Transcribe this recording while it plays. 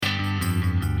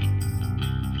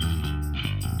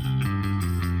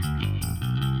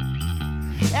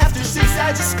6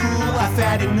 hours of school, I've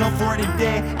had enough for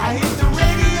today. I hit the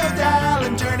radio dial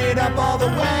and turn it up all the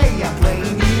way. I'm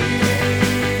playing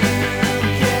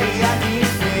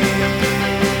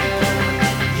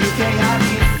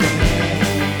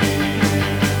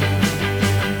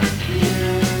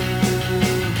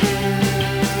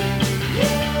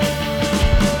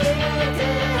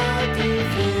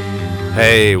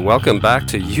Hey, welcome back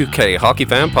to UK Hockey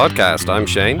Fan Podcast. I'm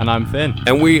Shane. And I'm Finn.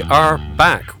 And we are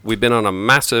back. We've been on a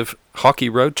massive hockey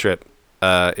road trip.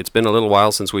 It's been a little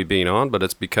while since we've been on, but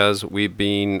it's because we've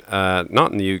been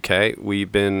not in the UK.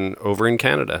 We've been over in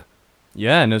Canada.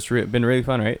 Yeah, and it's been really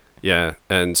fun, right? Yeah,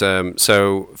 and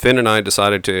so Finn and I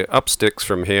decided to up sticks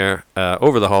from here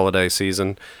over the holiday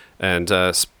season and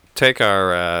take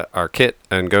our kit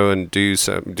and go and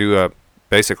do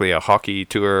basically a hockey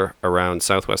tour around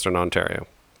southwestern Ontario.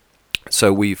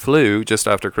 So we flew just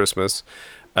after Christmas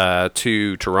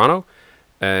to Toronto,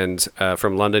 and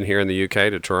from London here in the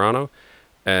UK to Toronto,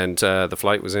 and the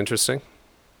flight was interesting.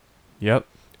 Yep.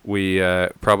 We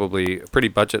probably a pretty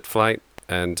budget flight,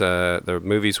 and the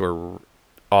movies were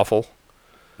awful.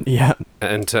 Yeah.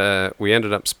 And we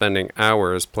ended up spending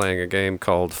hours playing a game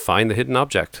called Find the Hidden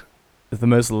Object. The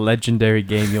most legendary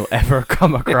game you'll ever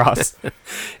come across.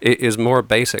 It is more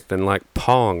basic than like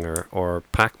Pong or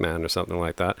Pac-Man or something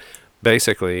like that.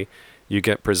 Basically, you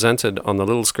get presented on the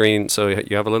little screen. So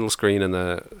you have a little screen in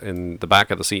the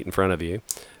back of the seat in front of you,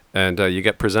 and you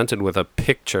get presented with a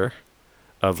picture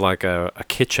of like a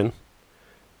kitchen,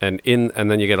 and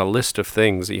then you get a list of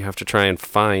things that you have to try and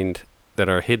find that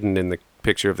are hidden in the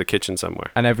picture of the kitchen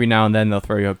somewhere. And every now and then they'll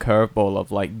throw you a curveball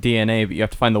of like DNA, but you have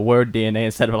to find the word DNA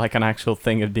instead of like an actual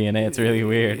thing of DNA. It's really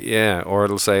weird. Yeah, or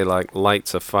it'll say like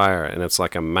lights a fire, and it's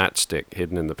like a matchstick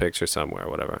hidden in the picture somewhere, or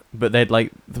whatever. But they'd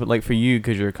like for you,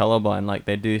 because you're colorblind, like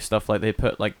they do stuff like they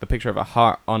put like the picture of a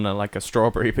heart on like a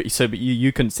strawberry, but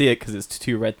you couldn't see it because it's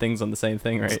two red things on the same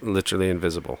thing, right? It's literally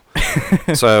invisible.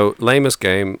 So lamest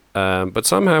game, but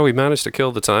somehow we managed to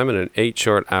kill the time in an 8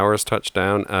 short hours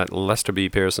touchdown at Lester B.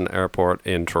 Pearson Airport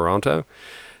in Toronto,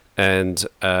 and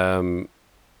to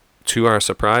our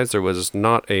surprise, there was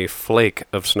not a flake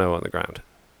of snow on the ground.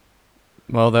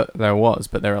 Well, there was,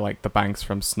 but there were like the banks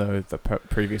from snow the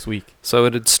previous week. So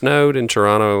it had snowed in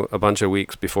Toronto a bunch of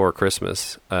weeks before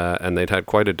Christmas, and they'd had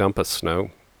quite a dump of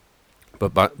snow.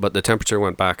 But the temperature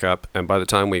went back up, and by the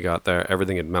time we got there,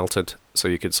 everything had melted. So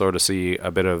you could sort of see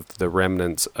a bit of the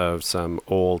remnants of some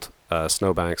old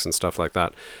snowbanks and stuff like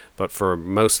that. But for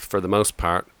the most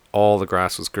part, all the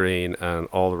grass was green and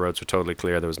all the roads were totally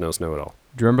clear. There was no snow at all.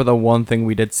 Do you remember the one thing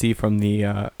we did see from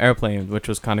the airplane, which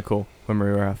was kind of cool when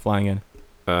we were flying in?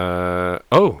 An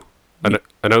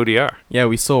ODR. Yeah,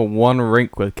 we saw one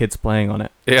rink with kids playing on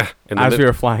it. Yeah. As we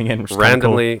were flying in.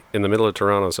 Randomly cool. In the middle of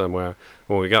Toronto somewhere,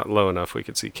 when we got low enough, we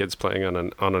could see kids playing on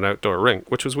an outdoor rink,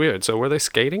 which was weird. So were they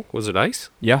skating? Was it ice?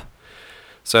 Yeah.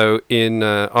 So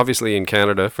obviously in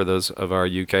Canada, for those of our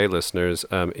UK listeners,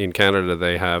 in Canada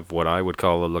they have what I would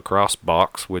call a lacrosse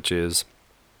box, which is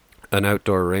an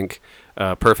outdoor rink,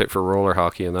 perfect for roller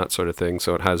hockey and that sort of thing.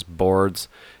 So it has boards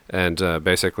and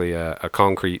basically a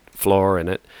concrete floor in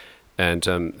it. And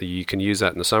you can use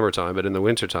that in the summertime, but in the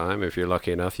wintertime, if you're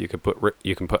lucky enough, you can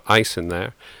put ice in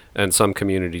there. And some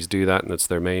communities do that, and it's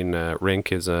their main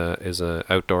rink is a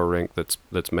outdoor rink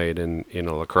that's made in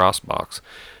a lacrosse box.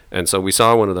 And so we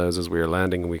saw one of those as we were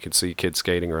landing, and we could see kids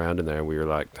skating around in there, and we were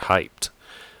like hyped.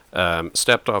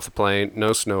 Stepped off the plane,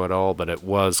 no snow at all, but it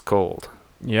was cold.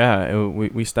 Yeah,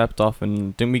 we stepped off,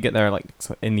 and didn't we get there like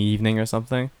in the evening or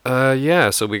something? Yeah,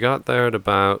 so we got there at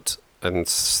about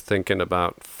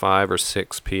 5 or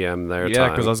 6 p.m. their time. Yeah,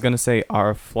 because I was going to say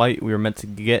our flight, we were meant to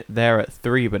get there at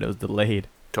 3, but it was delayed.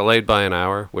 Delayed by an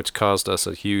hour, which caused us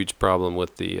a huge problem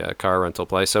with the car rental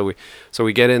place. So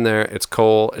we get in there, it's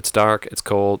cold, it's dark, it's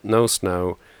cold, no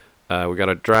snow. We got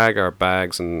to drag our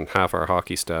bags and half our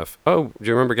hockey stuff. Oh, do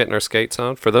you remember getting our skates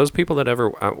on? For those people that ever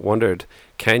wondered,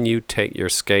 can you take your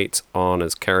skates on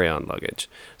as carry-on luggage?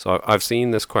 So I've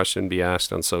seen this question be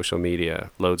asked on social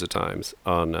media loads of times,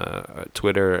 on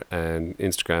Twitter and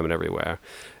Instagram and everywhere.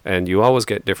 And you always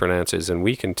get different answers, and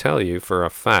we can tell you for a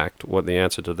fact what the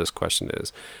answer to this question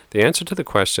is. The answer to the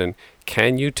question,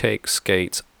 can you take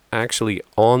skates actually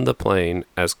on the plane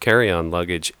as carry-on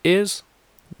luggage, is...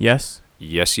 Yes.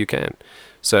 Yes, you can.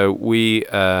 So we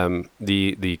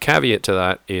the caveat to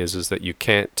that is that you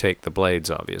can't take the blades,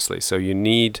 obviously. So you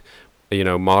need,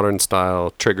 modern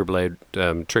style trigger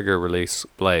release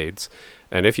blades.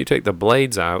 And if you take the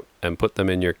blades out and put them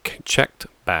in your checked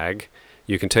bag,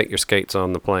 you can take your skates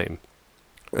on the plane.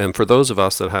 And for those of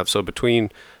us that have, so between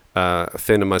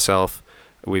Finn and myself,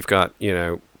 we've got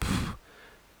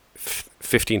 15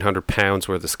 £1,500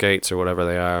 worth of skates or whatever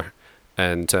they are.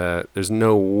 And there's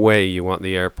no way you want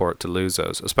the airport to lose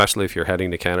those, especially if you're heading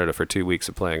to Canada for 2 weeks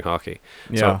of playing hockey.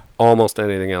 Yeah. So almost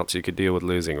anything else you could deal with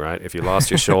losing, right? If you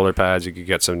lost your shoulder pads, you could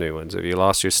get some new ones. If you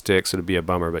lost your sticks, it'd be a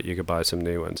bummer, but you could buy some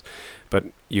new ones. But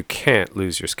you can't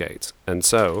lose your skates. And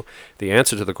so the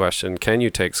answer to the question, can you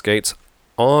take skates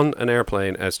on an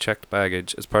airplane as checked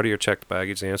baggage, as part of your checked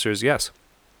baggage? The answer is yes.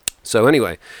 So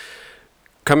anyway,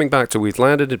 coming back to, we've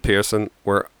landed at Pearson.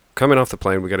 We're coming off the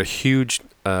plane. We got a huge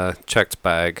checked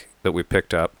bag that we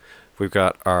picked up. We've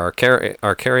got our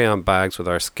carry-on bags with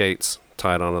our skates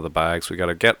tied onto the bags. We got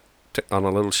to get on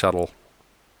a little shuttle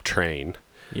train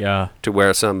Yeah. to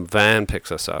where some van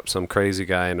picks us up. Some crazy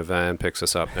guy in a van picks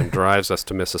us up and drives us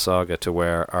to Mississauga to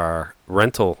where our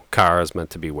rental car is meant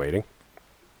to be waiting.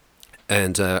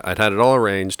 And I'd had it all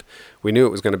arranged. We knew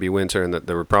it was going to be winter and that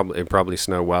there would probably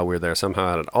snow while we were there. Somehow I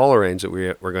had it all arranged that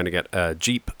we were going to get a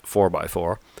Jeep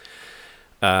 4x4.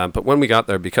 But when we got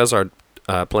there, because our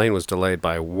plane was delayed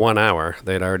by 1 hour,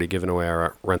 they'd already given away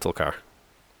our rental car.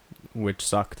 Which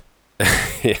sucked.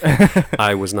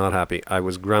 I was not happy. I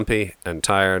was grumpy and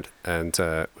tired and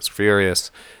was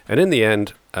furious. And in the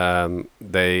end,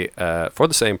 they for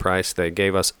the same price, they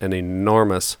gave us an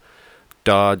enormous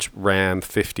Dodge Ram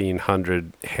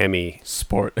 1500 Hemi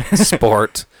Sport.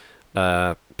 Sport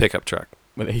pickup truck.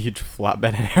 With a huge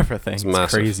flatbed and everything. It's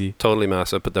massive, crazy. Totally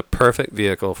massive, but the perfect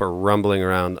vehicle for rumbling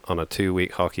around on a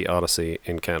 2-week hockey odyssey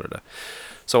in Canada.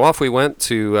 So off we went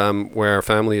to where our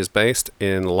family is based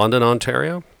in London,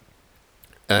 Ontario.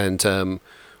 And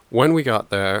when we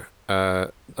got there,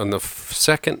 on the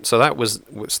second, so that was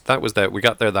that we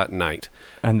got there that night.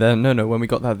 And then when we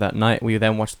got that night, we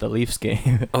then watched the Leafs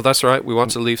game. Oh, that's right. We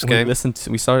watched the Leafs game.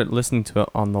 We started listening to it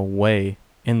on the way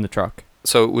in the truck.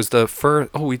 So it was the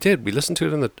first. Oh, we did. We listened to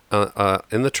it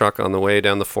in the truck on the way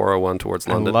down the 401 towards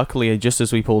London. And luckily, just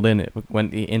as we pulled in, it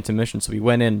went the intermission. So we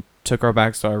went in, took our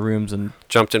bags to our rooms, and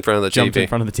jumped in front of the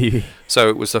TV. So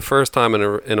it was the first time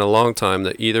in a long time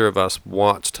that either of us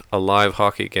watched a live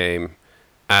hockey game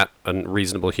at a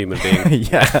reasonable human being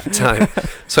time.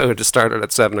 So it just started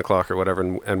at 7 o'clock or whatever,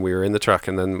 and we were in the truck,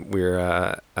 and then we were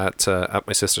at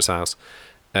my sister's house.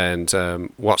 And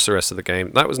watched the rest of the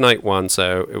game. That was night one,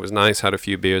 so it was nice, had a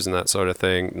few beers and that sort of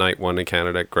thing. Night one in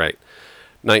Canada, great.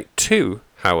 Night two,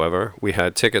 however, we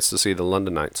had tickets to see the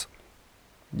London Knights.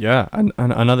 Yeah, and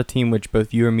another team which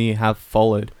both you and me have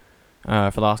followed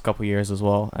for the last couple of years as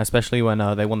well, especially when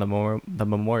they won the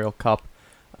Memorial Cup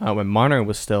when Marner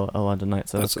was still a London Knight,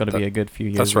 so that's got to be a good few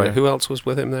years. That's right. There. Who else was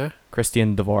with him there?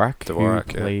 Christian Dvorak, who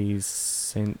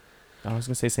plays I was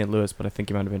going to say St. Louis, but I think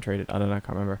he might have been traded. I don't know. I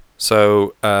can't remember.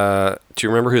 So, do you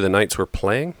remember who the Knights were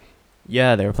playing?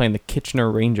 Yeah, they were playing the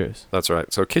Kitchener Rangers. That's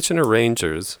right. So, Kitchener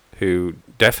Rangers, who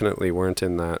definitely weren't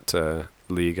in that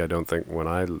league, I don't think, when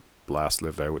I last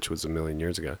lived there, which was a million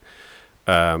years ago.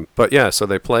 But yeah, so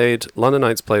London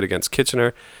Knights played against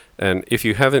Kitchener. And if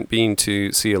you haven't been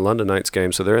to see a London Knights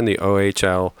game, so they're in the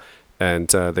OHL, and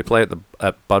they play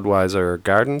at Budweiser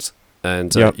Gardens,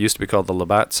 and it used to be called the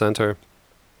Labatt Centre.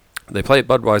 They play at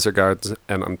Budweiser Gardens,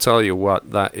 and I'm telling you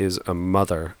what, that is a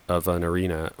mother of an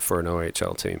arena for an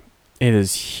OHL team. It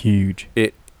is huge.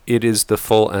 It is the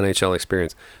full NHL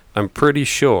experience. I'm pretty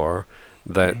sure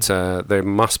that there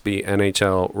must be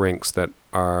NHL rinks that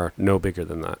are no bigger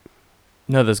than that.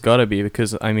 No, there's got to be,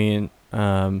 because, I mean...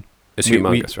 it's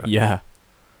humongous, right? Yeah.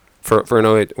 For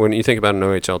an when you think about an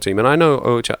OHL team, and I know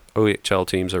OHL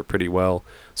teams are pretty well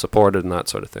supported and that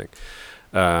sort of thing.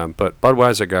 But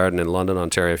Budweiser Garden in London,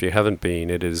 Ontario, if you haven't been,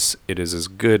 it is as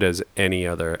good as any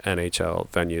other NHL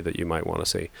venue that you might want to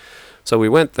see. So we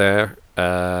went there,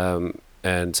 and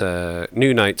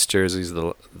new Knights jerseys,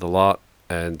 the lot,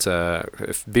 and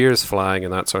beers flying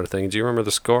and that sort of thing. Do you remember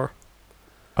the score?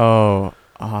 Oh,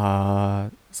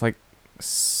 it's like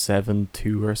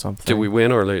 7-2 or something. Did we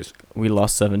win or lose? We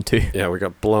lost 7-2. Yeah, we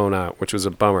got blown out, which was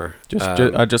a bummer.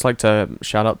 I'd just like to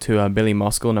shout out to Billy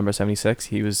Moskal, number 76.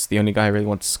 He was the only guy I really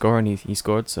wanted to score, and he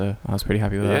scored, so I was pretty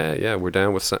happy with that. Yeah, we're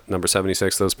down with number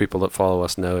 76. Those people that follow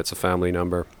us know it's a family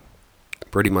number.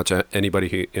 Pretty much anybody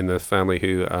who in the family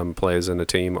who plays in a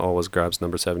team always grabs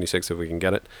number 76 if we can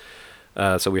get it.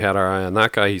 So we had our eye on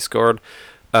that guy. He scored.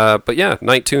 But yeah,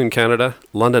 night 2 in Canada,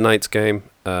 London Knights game,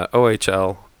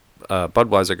 OHL,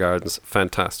 Budweiser Gardens,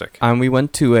 fantastic. And we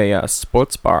went to a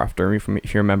sports bar after, if you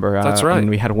remember. That's right. And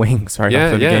we had wings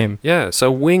after the game. Yeah.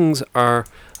 So wings are.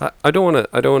 I don't want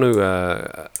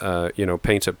to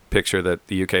paint a picture that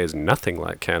the UK is nothing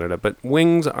like Canada, but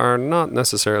wings are not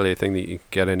necessarily a thing that you can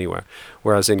get anywhere.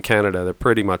 Whereas in Canada, they're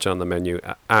pretty much on the menu.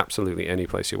 Absolutely any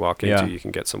place you walk into, you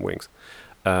can get some wings.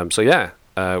 So yeah,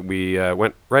 we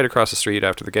went right across the street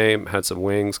after the game, had some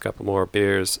wings, a couple more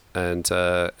beers, and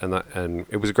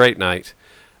it was a great night.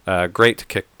 Great to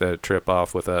kick the trip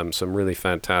off with some really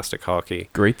fantastic hockey.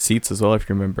 Great seats as well, if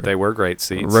you remember. They were great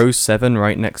seats. Row 7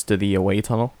 right next to the away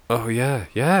tunnel. Oh, yeah.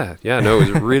 No,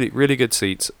 it was really, really good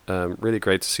seats. Really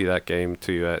great to see that game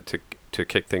to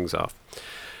kick things off.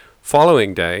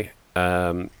 Following day,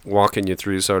 walking you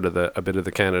through sort of a bit of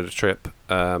the Canada trip,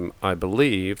 I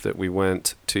believe that we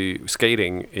went to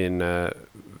skating in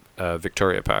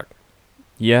Victoria Park.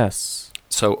 Yes.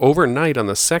 So overnight on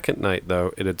the second night,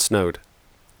 though, it had snowed.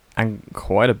 And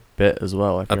quite a bit as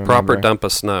well, if you remember. Proper dump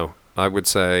of snow. I would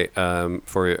say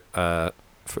for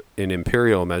in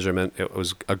imperial measurement, it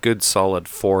was a good solid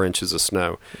 4 inches of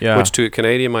snow, which to a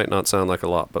Canadian might not sound like a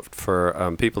lot, but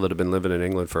for people that have been living in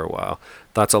England for a while,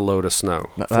 that's a load of snow.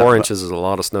 4 inches is a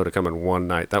lot of snow to come in one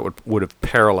night. That would have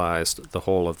paralyzed the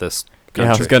whole of this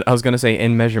country. Yeah, I was gonna say,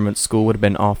 in measurement, school would have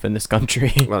been off in this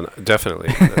country. Well, definitely.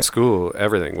 At school,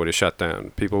 everything would have shut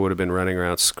down. People would have been running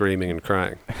around screaming and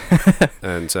crying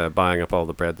and buying up all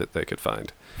the bread that they could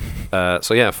find.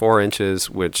 So yeah, 4 inches,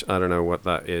 which I don't know what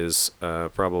that is.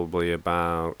 Probably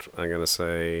about, I'm going to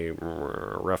say,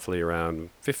 roughly around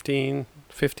 15,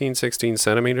 16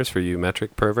 centimeters for you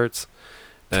metric perverts.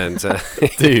 And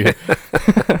Dude.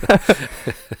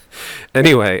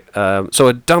 Anyway, so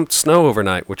it dumped snow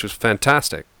overnight, which was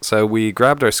fantastic. So we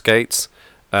grabbed our skates,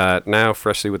 now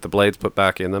freshly with the blades put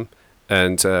back in them,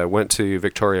 and went to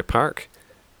Victoria Park.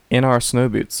 In our snow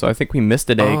boots. So I think we missed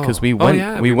a day because we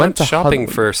went to shopping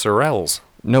for Sorels.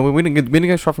 No, we didn't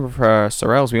go shopping for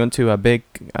Sorels. We went to a big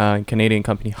Canadian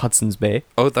company, Hudson's Bay.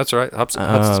 Oh, that's right.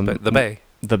 Hudson's Bay. The Bay.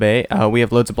 The Bay. We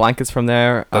have loads of blankets from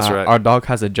there. That's right. Our dog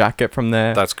has a jacket from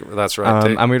there. That's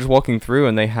right. And we were just walking through,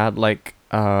 and they had like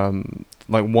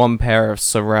one pair of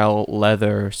Sorel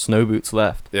leather snow boots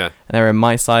left. Yeah. And they were in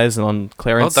my size and on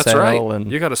clearance sale. Oh, that's right.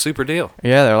 And you got a super deal.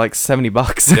 yeah, they're like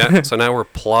 $70. Yeah. So now we're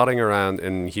plodding around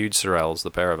in huge Sorels,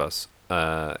 the pair of us.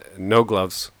 No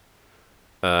gloves,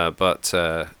 but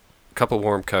a couple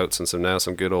warm coats and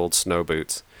some good old snow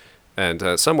boots.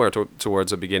 And somewhere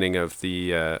towards the beginning of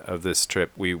this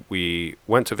trip, we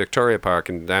went to Victoria Park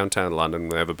in downtown London.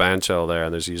 They have a bandshell there,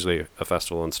 and there's usually a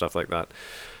festival and stuff like that.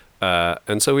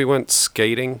 And so we went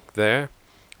skating there.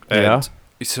 And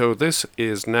so this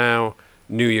is now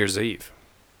New Year's Eve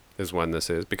is when this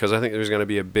is, because I think there's going to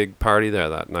be a big party there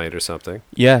that night or something.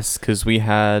 Yes, because we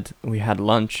had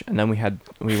lunch, and then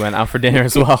we went out for dinner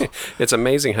as well. It's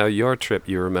amazing how your trip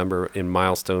you remember in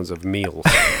milestones of meals.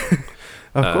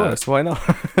 Of course, why not?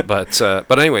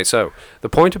 But anyway, so the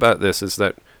point about this is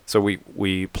that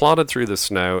we plodded through the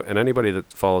snow, and anybody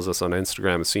that follows us on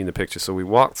Instagram has seen the picture. So we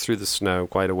walked through the snow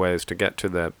quite a ways to get to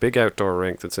the big outdoor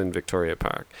rink that's in Victoria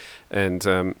Park,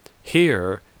 and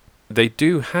here they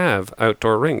do have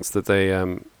outdoor rinks that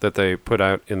they put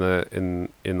out in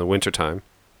the wintertime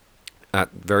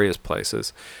at various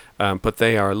places, but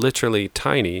they are literally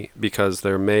tiny because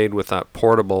they're made with that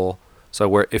portable. So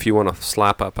where if you want to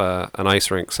slap up an ice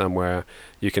rink somewhere,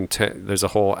 you can. There's a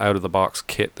whole out-of-the-box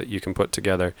kit that you can put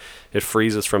together. It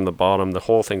freezes from the bottom. The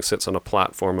whole thing sits on a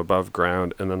platform above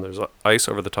ground, and then there's ice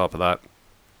over the top of that.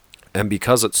 And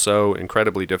because it's so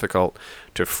incredibly difficult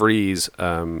to freeze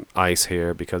ice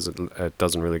here, because it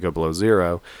doesn't really go below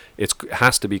zero, it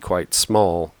has to be quite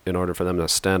small in order for them to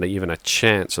stand even a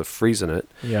chance of freezing it.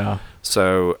 Yeah.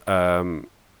 So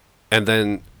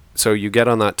So you get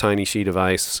on that tiny sheet of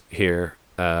ice here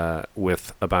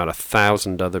with about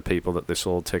 1,000 other people that they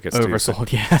sold tickets to.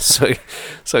 Oversold, yes.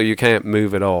 So you can't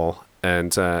move at all,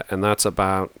 and that's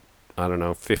about, I don't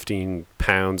know,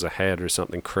 £15 a head or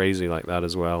something crazy like that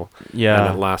as well. Yeah.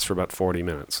 And it lasts for about 40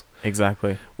 minutes.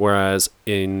 Exactly. Whereas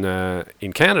in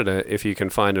Canada, if you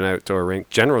can find an outdoor rink,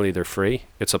 generally they're free.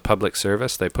 It's a public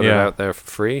service. They put it out there for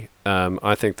free.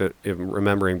 I think that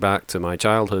remembering back to my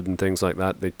childhood and things like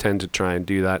that, they tend to try and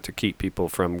do that to keep people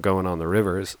from going on the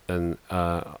rivers and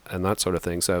that sort of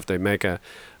thing. So if they make a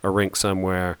rink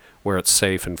somewhere where it's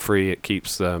safe and free, it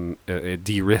keeps them, it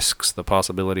de-risks the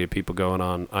possibility of people going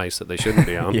on ice that they shouldn't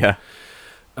be on. Yeah.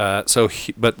 But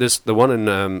the one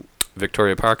in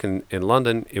Victoria Park in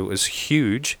London, it was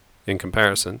huge in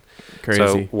comparison. Crazy.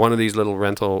 So one of these little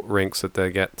rental rinks that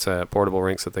they get, portable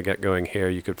rinks that they get going here,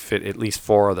 you could fit at least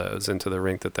 4 of those into the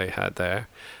rink that they had there.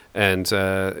 And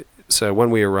so when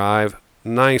we arrive,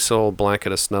 nice old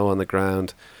blanket of snow on the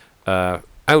ground,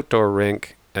 outdoor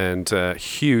rink, and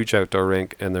huge outdoor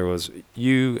rink, and there was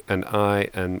you and I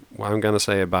and I'm going to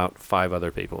say about 5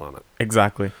 other people on it.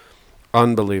 Exactly.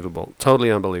 Unbelievable. Totally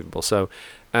unbelievable. So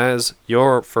as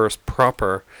your first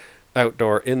proper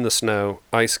outdoor in the snow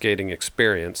ice skating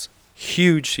experience,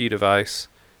 huge sheet of ice,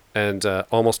 and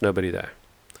almost nobody there.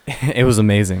 It was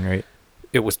amazing, right?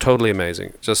 It was totally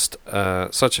amazing. Just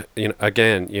such,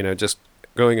 again, just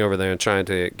going over there and trying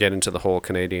to get into the whole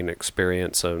Canadian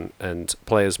experience and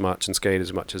play as much and skate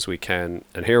as much as we can.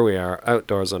 And here we are,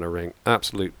 outdoors on a rink,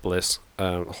 absolute bliss.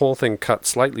 The whole thing cut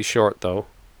slightly short though,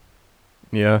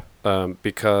 Yeah.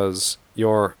 because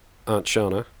your Aunt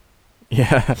Shauna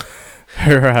Yeah.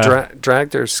 Her,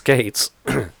 dragged her skates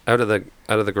out of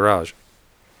the garage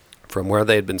from where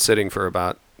they had been sitting for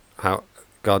about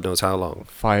God knows how long.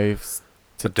 5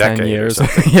 to A 10 decade years. or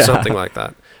something, Yeah. something like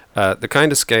that. The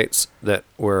kind of skates that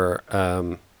were,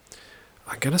 I'm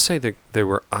gonna say they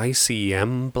were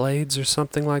ICM blades or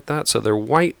something like that. So they're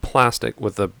white plastic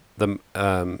with the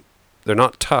they're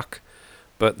not tuck,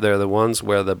 but they're the ones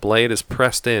where the blade is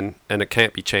pressed in and it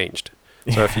can't be changed.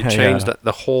 So if you change Yeah. that,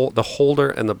 the holder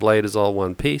and the blade is all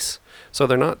one piece. So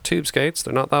they're not tube skates.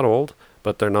 They're not that old,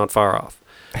 but they're not far off.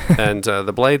 And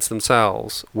the blades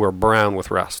themselves were brown with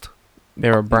rust.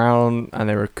 They were brown and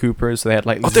they were Coopers. So they had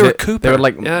like They were Cooper. They were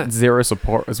like yeah. zero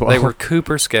support as well. They were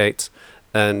Cooper skates,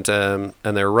 and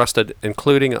they were rusted,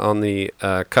 including on the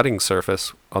cutting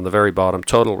surface on the very bottom.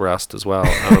 Total rust as well.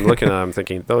 And I'm looking at them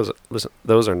thinking,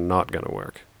 those are not going to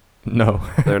work. No.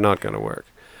 They're not going to work.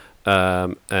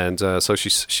 So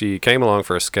she came along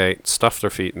for a skate, stuffed her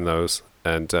feet in those,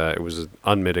 and it was an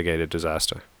unmitigated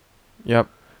disaster. Yep.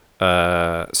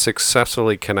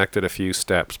 Successfully connected a few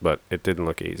steps, but it didn't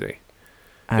look easy.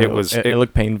 And it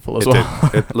looked painful as well.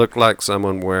 It looked like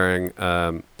someone wearing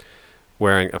a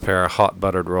pair of hot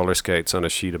buttered roller skates on a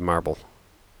sheet of marble.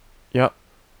 Yep.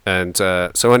 And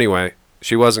so anyway,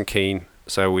 she wasn't keen,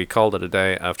 so we called it a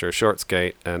day after a short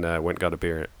skate and went and got a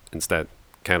beer instead,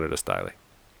 Canada style.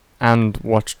 And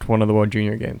watched one of the World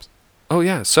Junior Games. Oh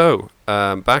yeah, so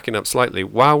backing up slightly,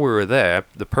 while we were there,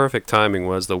 the perfect timing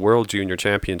was the World Junior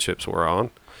Championships were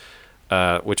on,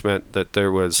 which meant that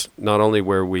there was, not only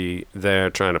were we there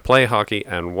trying to play hockey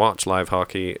and watch live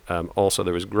hockey, also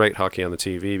there was great hockey on the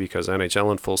TV because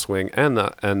NHL in full swing, and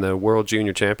the World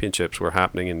Junior Championships were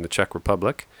happening in the Czech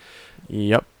Republic.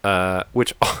 Yep.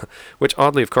 Which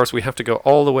oddly, of course, we have to go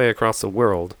all the way across the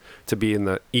world to be in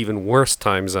the even worse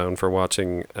time zone for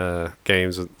watching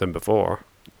games than before.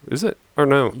 Is it? Or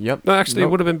no? Yep. No, actually, it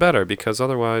would have been better because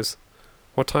otherwise,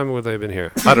 what time would they have been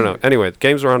here? I don't know. Anyway, the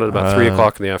games were on at about 3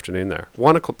 o'clock in the afternoon there.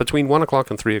 Between 1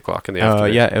 o'clock and 3 o'clock in the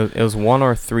afternoon. Yeah, it was 1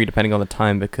 or 3 depending on the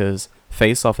time because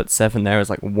face-off at 7 there is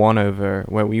like 1 over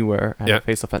where we were, and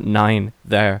face-off at 9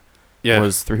 there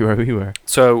was 3 where we were.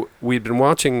 So we'd been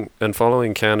watching and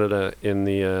following Canada in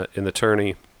the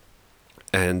tourney,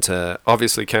 and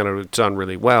obviously Canada had done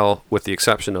really well with the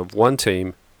exception of one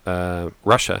team,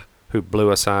 Russia, who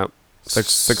blew us out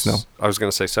 6-0. I was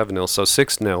going to say 7-0, so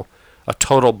 6-0, a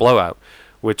total blowout,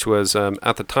 which was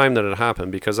at the time that it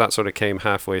happened, because that sort of came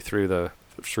halfway through the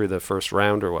first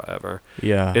round or whatever.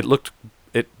 Yeah, it looked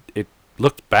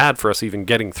bad for us even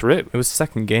getting through. It was the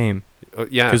second game.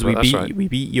 Yeah, because right. we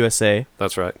beat USA.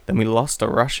 That's right. Then we lost to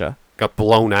Russia. Got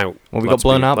blown out. Well, we got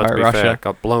blown out by Russia. Fair.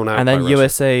 Got blown out. And then by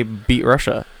USA beat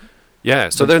Russia. Yeah,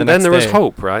 so then there was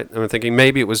hope, right? I'm thinking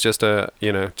maybe it was just an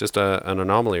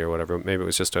anomaly or whatever. Maybe it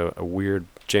was just a weird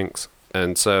jinx.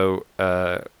 And so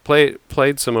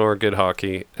played some more good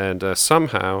hockey, and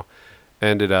somehow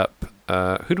ended up.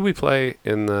 Who do we play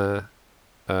in the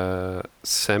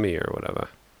semi or whatever?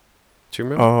 Do you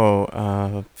remember?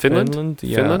 Oh, Finland.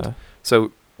 Yeah. Finland.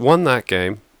 So won that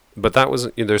game. But that was,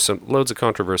 there's loads of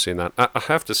controversy in that. I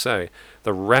have to say,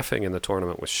 the reffing in the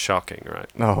tournament was shocking, right?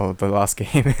 Oh, the last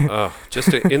game.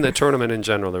 In the tournament in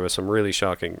general, there was some really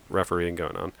shocking refereeing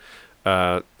going on.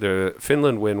 The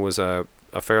Finland win was a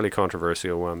fairly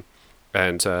controversial one,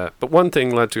 and but one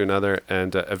thing led to another,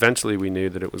 and eventually we knew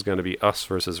that it was going to be us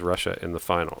versus Russia in the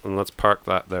final. And let's park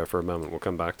that there for a moment. We'll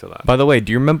come back to that. By the way,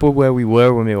 do you remember where we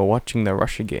were when we were watching the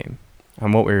Russia game?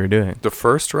 And what we were doing? The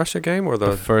first Russia game or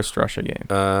the first Russia game?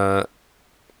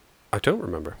 I don't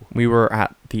remember. We were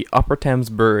at the Upper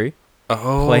Thames Brewery.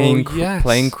 Playing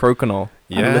Crokinole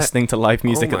and listening to live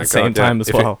music at the same time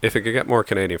as well. If it could get more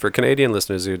Canadian. For Canadian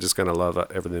listeners, you're just going to love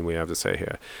everything we have to say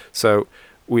here. So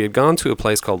we had gone to a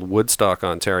place called Woodstock,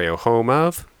 Ontario, home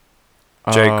of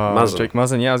Jake Muzzin. Jake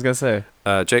Muzzin, yeah, I was going to say.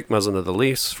 Jake Muzzin of the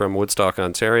Leafs from Woodstock,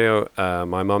 Ontario.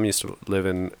 My mum used to live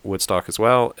in Woodstock as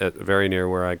well, very near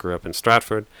where I grew up in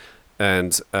Stratford.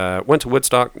 And went to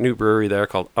Woodstock, new brewery there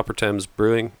called Upper Thames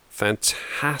Brewing.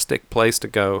 Fantastic place to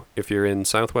go if you're in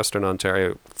southwestern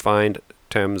Ontario. Find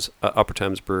Upper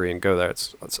Thames Brewery and go there.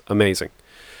 It's amazing.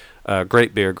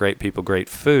 Great beer, great people, great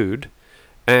food.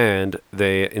 And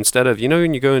they, instead of,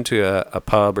 when you go into a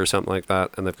pub or something like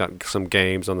that, and they've got some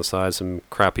games on the side, some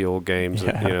crappy old games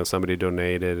Yeah. that, somebody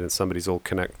donated and somebody's old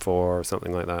Connect 4 or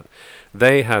something like that.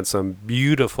 They had some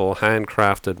beautiful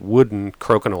handcrafted wooden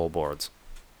crokinole boards.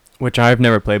 Which I've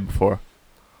never played before.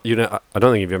 I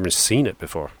don't think you've ever seen it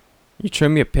before. You showed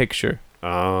me a picture.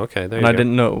 Oh, okay. There And you I go.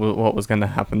 didn't know what was going to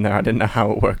happen there. I didn't know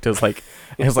how it worked. It was like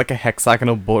a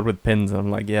hexagonal board with pins. And I'm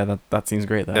like, yeah, that seems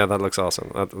great. Yeah, that looks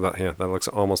awesome. That looks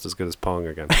almost as good as Pong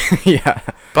again. Yeah.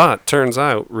 But turns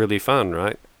out really fun,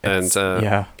 right? It's- And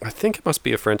yeah. I think it must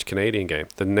be a French-Canadian game.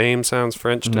 The name sounds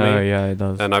French to No, me. yeah, it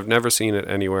does. And I've never seen it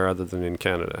anywhere other than in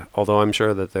Canada. Although I'm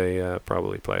sure that they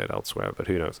probably play it elsewhere, but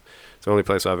who knows? It's the only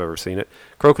place I've ever seen it.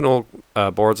 Crokinole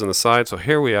boards on the side. So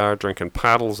here we are drinking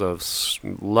paddles of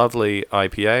lovely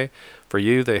IPA. For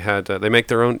you, they had they make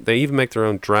their own. They even make their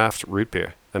own draft root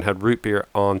beer and had root beer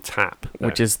on tap,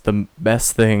 Which is the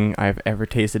best thing I've ever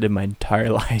tasted in my entire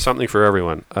life. something for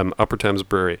everyone. Upper Thames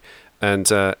Brewery.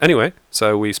 And anyway,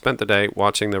 so we spent the day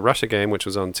watching the Russia game, which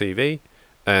was on TV,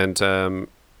 and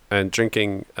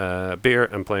drinking beer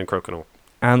and playing crokinole.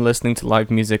 And listening to live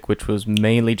music, which was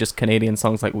mainly just Canadian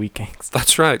songs like Weak Kings.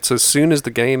 That's right. So as soon as the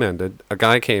game ended, a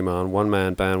guy came on,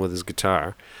 one-man band with his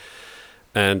guitar,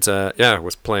 and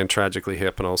was playing Tragically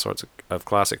Hip and all sorts of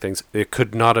classic things. It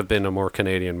could not have been a more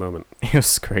Canadian moment. It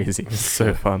was crazy. It was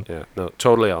so fun. Yeah, no,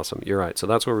 totally awesome. You're right. So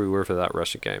that's where we were for that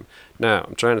Russia game. Now,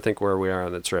 I'm trying to think where we are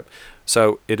on the trip.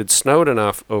 So it had snowed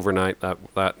enough overnight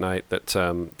that night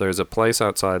that there's a place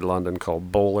outside London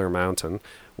called Bowler Mountain,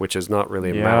 which is not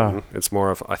really a Yeah. mountain. It's more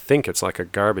of, I think it's like a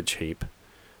garbage heap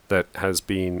that has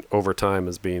been, over time,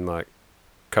 has been like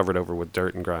covered over with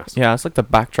dirt and grass. Yeah, it's like the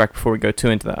backtrack before we go too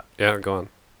into that. Yeah, go on.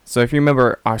 So if you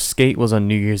remember, our skate was on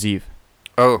New Year's Eve.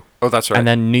 Oh, that's right. And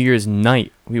then New Year's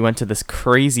night, we went to this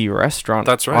crazy restaurant.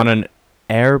 That's right. On an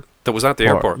airport. That was at the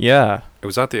airport. Yeah. It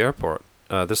was at the airport.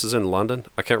 This is in London.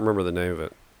 I can't remember the name of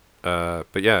it.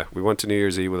 But yeah, we went to New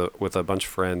Year's Eve with a bunch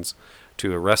of friends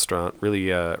to a restaurant,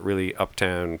 really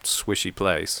uptown, swishy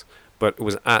place. But it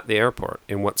was at the airport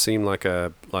in what seemed like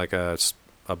a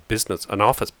business, an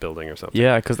office building or something.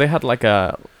 Yeah, because they had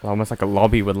almost like a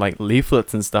lobby with like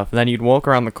leaflets and stuff. And then you'd walk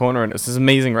around the corner and it's this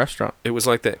amazing restaurant. It was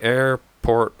like the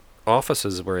airport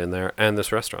offices were in there and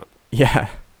this restaurant. Yeah.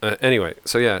 Anyway,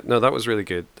 so yeah, no, that was really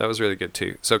good. That was really good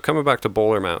too. So coming back to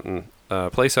Bowler Mountain,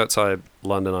 place outside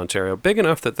London, Ontario, big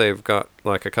enough that they've got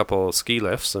like a couple of ski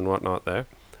lifts and whatnot there.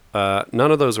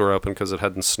 None of those were open because it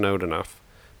hadn't snowed enough.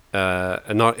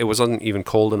 It wasn't even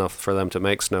cold enough for them to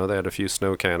make snow. They had a few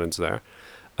snow cannons there.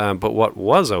 But what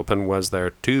was open was their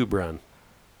tube run.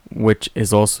 Which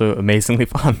is also amazingly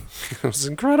fun. It was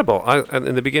incredible.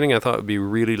 In the beginning, I thought it would be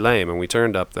really lame, and we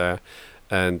turned up there,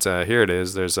 and here it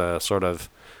is. There's a sort of,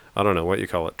 I don't know what you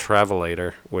call it,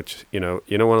 travelator, which, one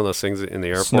of those things in the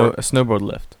airport. A snowboard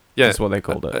lift. Yeah. That's what they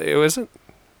called it. It wasn't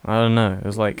I don't know. It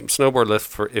was like... snowboard lift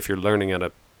for if you're learning how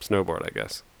to snowboard, I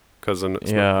guess. Because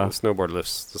snowboard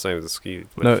lift's the same as a ski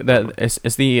lift. No,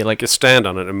 it's the like... You stand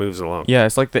on it and it moves along. Yeah,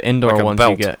 it's like the indoor Like a ones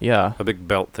belt. you get. Yeah. A big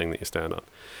belt thing that you stand on.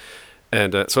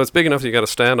 And so it's big enough that you got to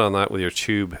stand on that with your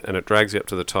tube, and it drags you up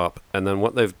to the top. And then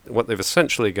what they've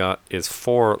essentially got is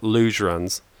 4 luge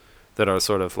runs that are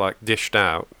sort of like dished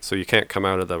out, so you can't come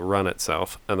out of the run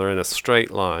itself, and they're in a straight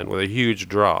line with a huge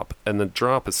drop. And the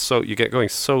drop is you get going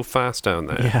so fast down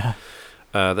there Yeah.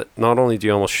 that not only do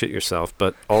you almost shit yourself,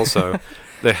 but also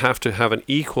they have to have an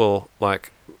equal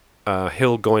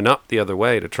hill going up the other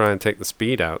way to try and take the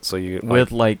speed out. So you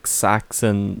With like sacks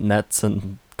and nets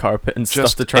and carpet and stuff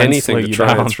just to try and anything slow to you try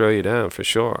down. and throw you down, for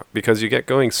sure, because you get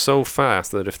going so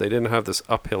fast that if they didn't have this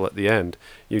uphill at the end,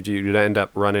 you'd end up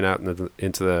running out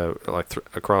into the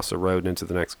across the road into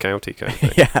the next county kind of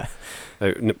thing. Yeah.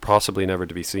 Possibly never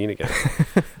to be seen again.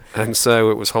 And so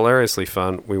it was hilariously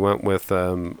fun. We went with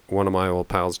one of my old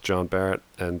pals, John Barrett,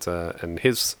 and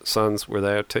his sons were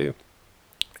there too.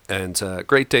 And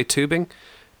great day tubing.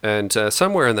 And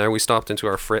somewhere in there, we stopped into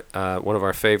one of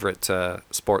our favorite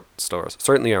sport stores.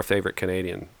 Certainly our favorite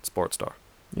Canadian sports store.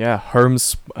 Yeah,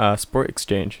 Herm's Sport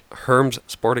Exchange. Herm's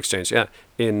Sport Exchange, yeah,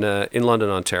 in London,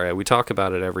 Ontario. We talk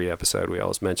about it every episode. We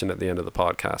always mention it at the end of the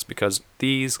podcast because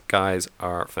these guys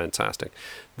are fantastic.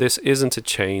 This isn't a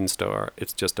chain store.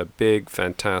 It's just a big,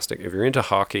 fantastic... If you're into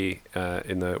hockey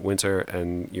in the winter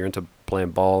and you're into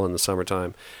playing ball in the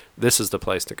summertime, this is the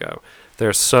place to go.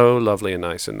 They're so lovely and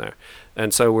nice in there.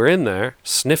 And so we're in there,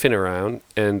 sniffing around,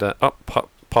 and up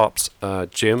pops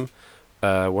Jim,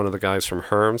 one of the guys from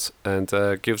Herms,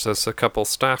 and gives us a couple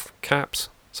staff caps,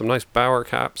 some nice Bauer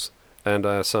caps,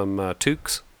 and some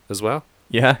toques as well.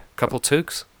 Yeah, Couple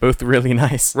toques. both really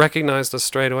nice. Recognized us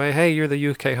straight away. Hey, you're the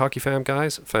UK Hockey Fam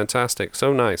guys. Fantastic.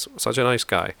 So nice. Such a nice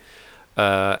guy.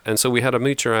 And so we had a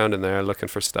mooch around in there looking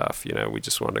for stuff. You know, we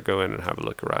just wanted to go in and have a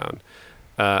look around.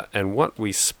 And what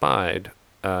we spied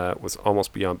was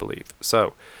almost beyond belief.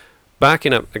 So,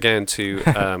 backing up again to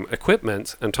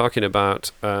equipment and talking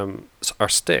about our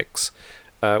sticks,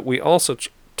 we also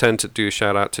tend to do a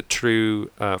shout out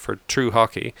to for True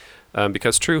Hockey,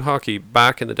 because True Hockey,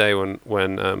 back in the day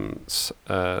when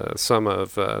some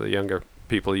of the younger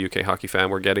people, UK Hockey Fan,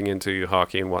 were getting into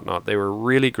hockey and whatnot, they were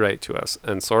really great to us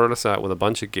and sorted us out with a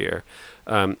bunch of gear,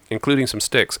 including some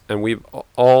sticks, and we've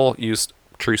all used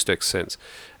True sticks since.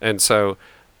 And so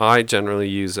I generally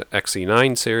use the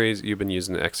XC9 series. You've been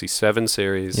using the XC7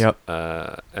 series. Yep.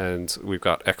 And we've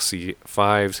got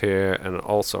XC5s here and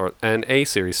and A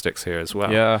series sticks here as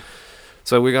well. Yeah.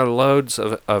 So we got loads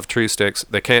of True sticks.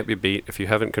 They can't be beat. If you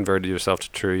haven't converted yourself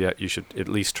to True yet, you should at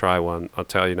least try one. I'll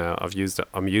tell you now, I've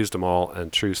used them all,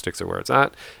 and True sticks are where it's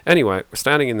at. Anyway, we're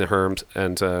standing in the Herms,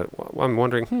 and I'm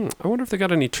wondering, I wonder if they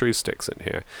got any True sticks in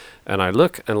here. And I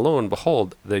look, and lo and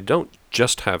behold, they don't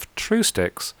just have True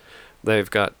sticks. They've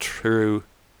got True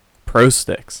Pro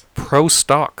sticks. Pro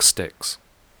stock sticks.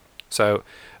 So,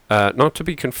 not to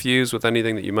be confused with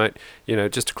anything that you might,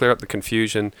 just to clear up the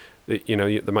confusion,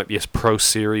 there might be a Pro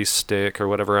Series stick or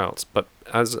whatever else. But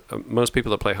as most people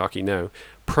that play hockey know,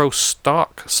 Pro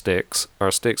stock sticks are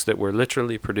sticks that were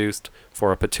literally produced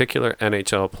for a particular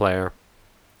NHL player.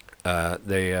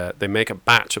 They make a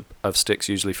batch of sticks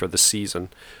usually for the season.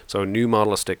 So a new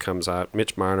model of stick comes out.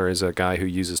 Mitch Marner is a guy who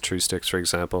uses True sticks, for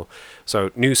example.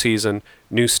 So new season,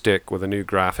 new stick with a new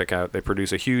graphic out. They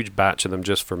produce a huge batch of them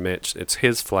just for Mitch. It's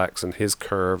his flex and his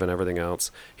curve and everything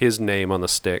else. His name on the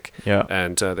stick. Yeah.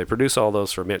 And they produce all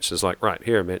those for Mitch. It's like, right,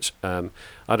 here, Mitch. I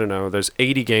don't know. There's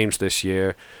 80 games this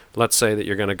year. Let's say that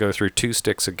you're going to go through 2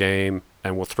 sticks a game,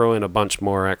 and we'll throw in a bunch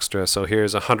more extra. So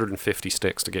here's 150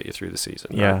 sticks to get you through the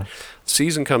season. Yeah. Right?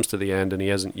 Season comes to the end, and he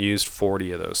hasn't used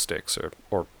 40 of those sticks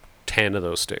or 10 of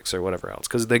those sticks or whatever else,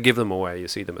 because they give them away. You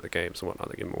see them at the games and whatnot.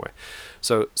 They give them away.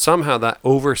 So somehow that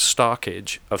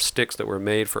overstockage of sticks that were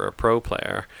made for a pro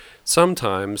player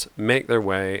sometimes make their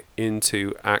way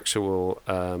into actual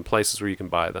places where you can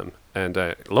buy them. And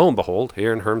lo and behold,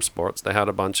 here in Herm Sports, they had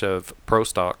a bunch of pro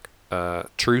stock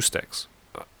True sticks.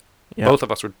 Yep. Both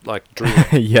of us were like dreaming.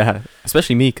 Yeah,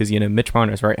 especially me, because Mitch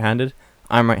Marner's right-handed.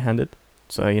 I'm right-handed,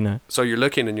 so So you're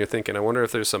looking and you're thinking, I wonder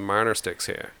if there's some Marner sticks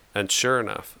here. And sure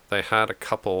enough, they had a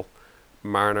couple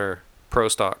Marner pro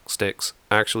stock sticks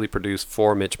actually produced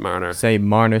for Mitch Marner. Say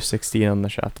Marner 16 on the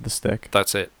shaft of the stick.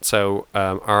 That's it. So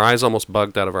our eyes almost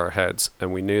bugged out of our heads,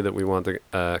 and we knew that we wanted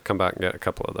to come back and get a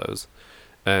couple of those.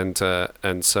 And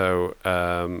so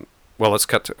well, let's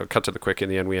cut to the quick. In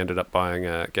the end, we ended up buying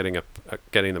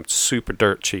getting them super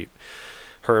dirt cheap.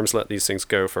 Herms let these things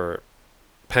go for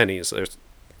pennies. They're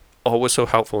always so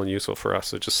helpful and useful for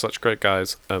us. They're just such great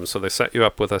guys. So they set you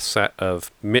up with a set of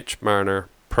Mitch Marner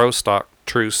Pro Stock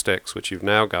True sticks, which you've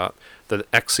now got. The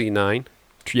XC9.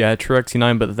 Yeah, True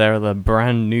XC9, but they're the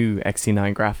brand new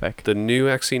XC9 graphic. The new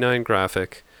XC9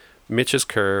 graphic. Mitch's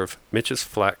curve, Mitch's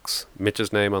flex,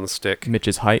 Mitch's name on the stick.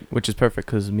 Mitch's height, which is perfect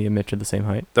because me and Mitch are the same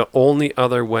height. The only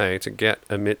other way to get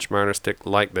a Mitch Marner stick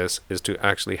like this is to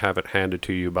actually have it handed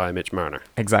to you by Mitch Marner.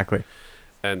 Exactly.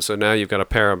 And so now you've got a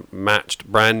pair of matched,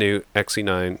 brand new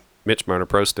XC9 Mitch Marner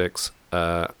Pro sticks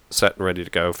set and ready to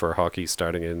go for hockey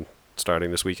starting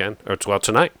this weekend. Or, well,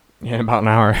 tonight. Yeah, in about an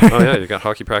hour. Oh, yeah, you've got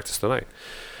hockey practice tonight.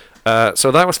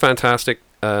 So that was fantastic.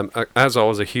 As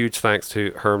always, a huge thanks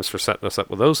to Herms for setting us up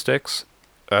with those sticks.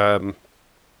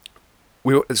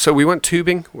 We went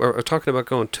tubing. We're talking about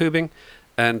going tubing,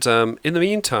 and in the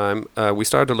meantime, we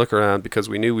started to look around because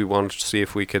we knew we wanted to see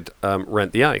if we could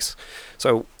rent the ice.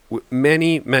 So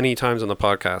many times on the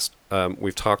podcast,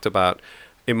 we've talked about,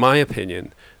 in my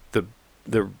opinion,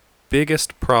 the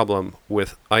biggest problem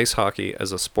with ice hockey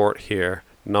as a sport here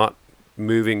not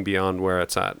moving beyond where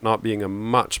it's at, not being a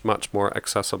much more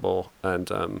accessible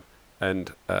and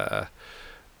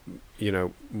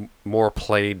more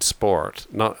played sport,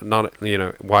 not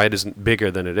why it isn't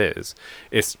bigger than it is.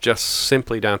 It's just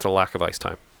simply down to lack of ice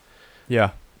time.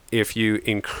 Yeah. If you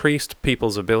increased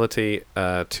people's ability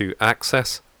to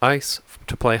access ice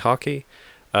to play hockey,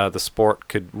 the sport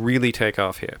could really take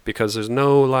off here, because there's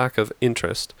no lack of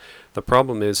interest. The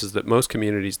problem is that most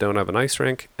communities don't have an ice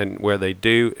rink, and where they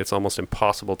do, it's almost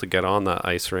impossible to get on that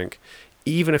ice rink.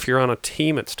 Even if you're on a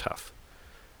team, it's tough.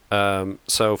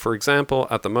 So, for example,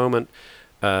 at the moment,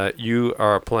 you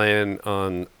are playing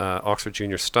on Oxford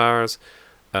Junior Stars,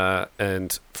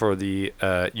 and for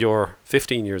you're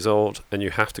 15 years old, and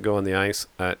you have to go on the ice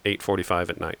at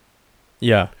 8:45 at night.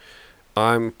 Yeah.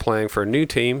 I'm playing for a new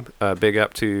team. Big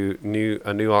up to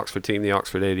a new Oxford team, the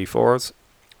Oxford 84s.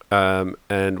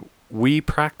 And we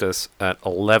practice at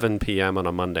 11 p.m. on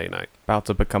a Monday night. About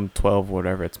to become 12,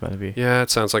 whatever it's meant to be. Yeah, it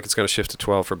sounds like it's going to shift to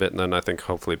 12 for a bit, and then I think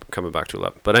hopefully coming back to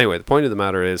 11. But anyway, the point of the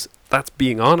matter is that's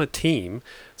being on a team,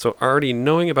 so already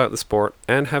knowing about the sport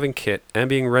and having kit and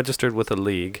being registered with a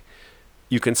league,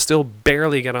 you can still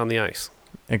barely get on the ice.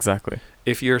 Exactly.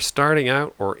 If you're starting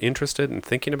out or interested and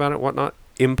thinking about it, whatnot,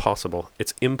 impossible.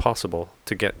 It's impossible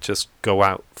to just go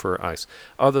out for ice.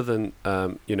 Other than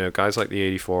guys like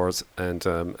the 84s and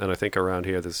I think around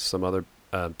here there's some other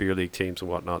beer league teams and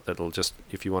whatnot that'll just,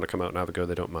 if you want to come out and have a go,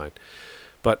 they don't mind.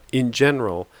 But in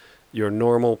general, your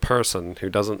normal person who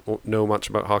doesn't know much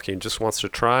about hockey and just wants to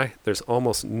try, there's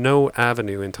almost no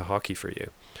avenue into hockey for you.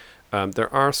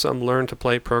 There are some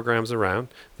learn-to-play programs around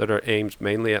that are aimed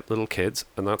mainly at little kids,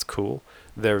 and that's cool.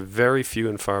 They're very few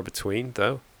and far between,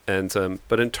 though. And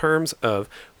but in terms of,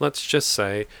 let's just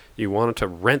say you wanted to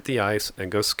rent the ice and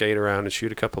go skate around and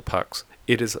shoot a couple pucks,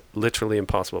 it is literally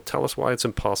impossible. Tell us why it's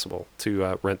impossible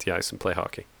to rent the ice and play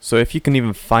hockey. So if you can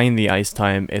even find the ice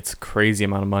time, it's a crazy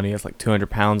amount of money. It's like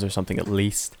 £200 or something at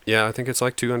least. Yeah, I think it's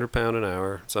like £200 an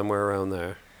hour, somewhere around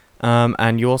there.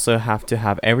 And you also have to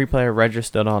have every player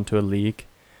registered onto a league.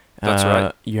 That's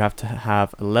right. You have to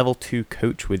have a level 2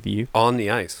 coach with you On the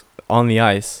ice.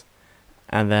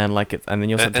 And then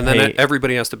you also have to and pay, then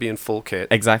everybody has to be in full kit.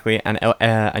 exactly, and you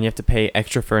have to pay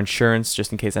extra for insurance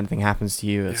just in case anything happens to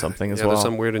you or something as well. There's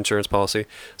some weird insurance policy.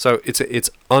 So it's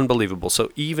unbelievable.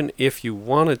 So even if you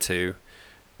wanted to,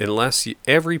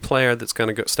 every player that's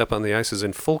going to step on the ice is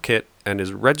in full kit and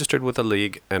is registered with a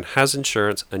league and has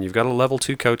insurance, and you've got a level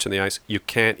 2 coach on the ice, you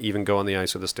can't even go on the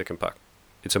ice with a stick and puck.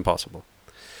 It's impossible.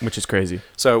 Which is crazy.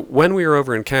 So when we were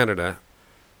over in Canada,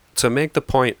 to make the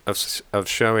point of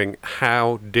showing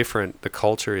how different the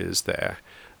culture is there,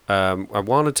 I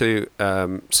wanted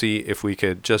to see if we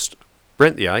could just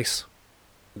rent the ice,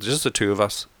 just the two of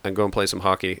us, and go and play some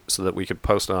hockey so that we could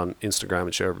post on Instagram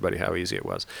and show everybody how easy it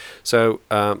was. So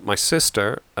my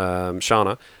sister,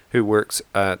 Shauna, who works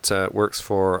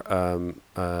for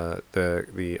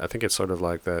the I think it's sort of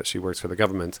like she works for the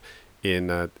government in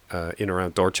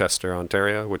around Dorchester,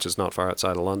 Ontario, which is not far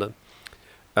outside of London.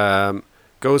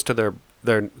 Goes to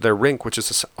their rink, which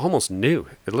is almost new.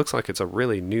 It looks like it's a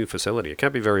really new facility. It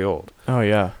can't be very old. Oh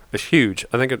yeah, It's huge.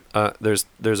 I think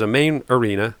there's a main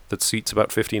arena that seats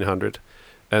about 1,500,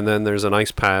 and then there's an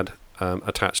ice pad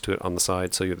attached to it on the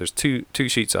side. So there's two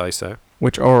sheets of ice there.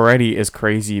 which already is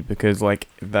crazy because like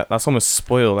that's almost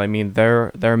spoiled. I mean,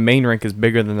 their main rink is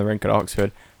bigger than the rink at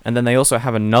Oxford, and then they also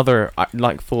have another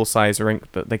like full size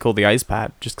rink that they call the ice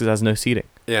pad, just because it has no seating.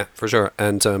 Yeah, for sure.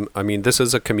 And I mean, this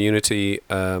is a community.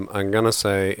 I'm gonna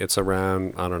say it's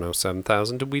around, I don't know,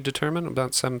 7,000. Did we determine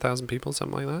about 7,000 people,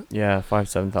 something like that? Yeah,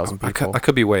 7,000 people. I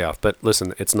could be way off, but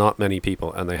listen, it's not many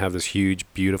people, and they have this huge,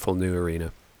 beautiful new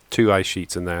arena, 2 ice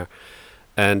sheets in there,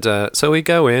 and so we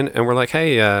go in, and we're like,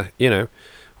 hey,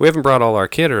 we haven't brought all our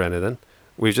kit or anything.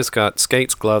 We've just got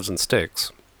skates, gloves, and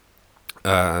sticks,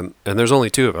 and there's only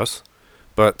 2 of us.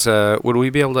 But would we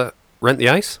be able to rent the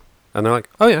ice? And they're like,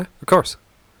 oh yeah, of course.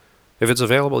 If it's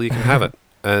available, you can have it.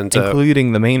 And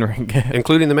including the main rink.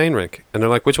 including the main rink. And they're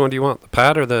like, which one do you want, the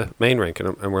pad or the main rink?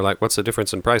 And we're like, what's the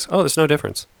difference in price? Oh, there's no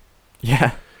difference.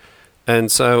 Yeah.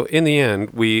 And so in the end,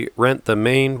 we rent the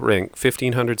main rink,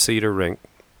 1,500-seater rink.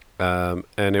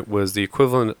 And it was the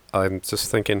equivalent, I'm just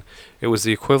thinking, it was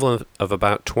the equivalent of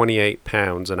about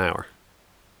 £28 an hour.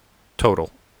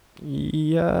 Total.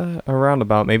 Yeah, around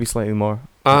about, maybe slightly more.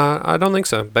 I don't think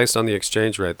so, based on the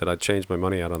exchange rate that I changed my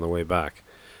money at on the way back.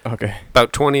 Okay.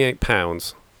 About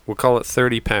 £28, we'll call it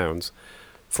 £30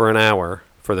 for an hour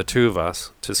for the 2 of us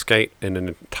to skate in an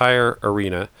entire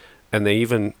arena, and they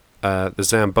even the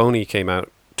Zamboni came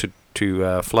out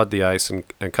to flood the ice and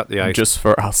cut the ice Just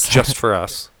for us. just for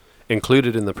us,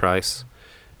 included in the price.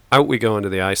 Out we go into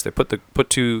the ice. They put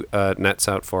 2 nets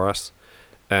out for us,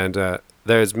 and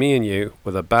there's me and you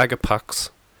with a bag of pucks,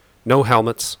 no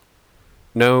helmets,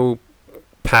 no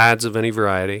pads of any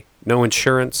variety, no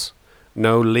insurance,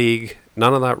 no league,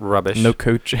 none of that rubbish. No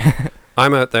coach.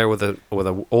 I'm out there with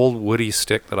a old woody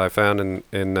stick that I found in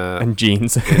And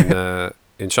jeans.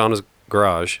 in Shauna's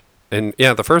garage. And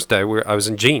yeah, the first day I was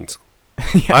in jeans.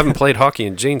 Yeah. I haven't played hockey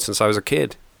in jeans since I was a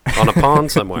kid on a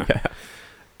pond somewhere.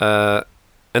 Yeah.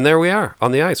 And there we are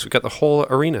on the ice. We got the whole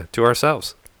arena to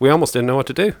ourselves. We almost didn't know what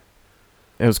to do.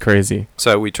 It was crazy.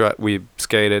 So we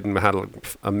skated and had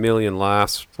a million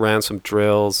laughs, ran some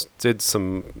drills, did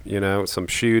some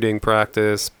shooting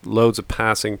practice, loads of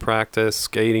passing practice,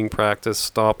 skating practice,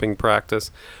 stopping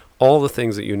practice, all the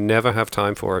things that you never have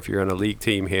time for if you're in a league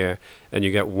team here and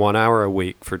you get 1 hour a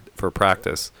week for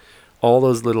practice. All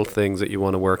those little things that you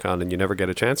want to work on and you never get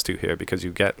a chance to here because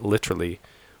you get literally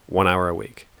 1 hour a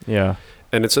week. Yeah.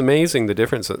 And it's amazing the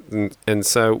difference. And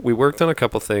so we worked on a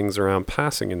couple things around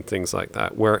passing and things like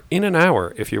that, where in an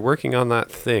hour, if you're working on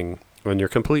that thing and you're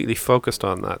completely focused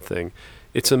on that thing,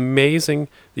 it's amazing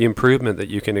the improvement that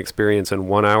you can experience in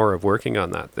 1 hour of working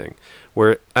on that thing.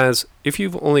 Whereas if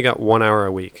you've only got 1 hour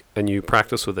a week and you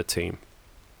practice with a team,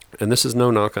 and this is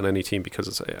no knock on any team because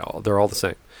they're all the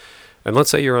same. And let's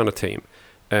say you're on a team,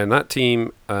 and that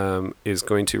team is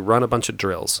going to run a bunch of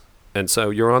drills. And so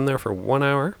you're on there for 1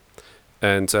 hour,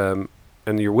 and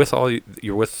you're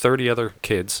with 30 other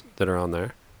kids that are on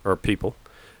there, or people,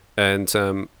 and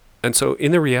so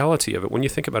in the reality of it, when you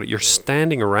think about it, you're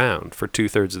standing around for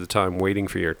 2/3 of the time waiting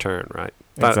for your turn, right?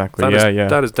 Exactly.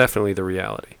 That is definitely the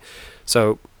reality.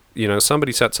 So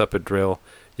somebody sets up a drill,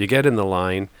 you get in the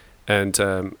line, and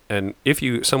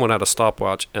if someone had a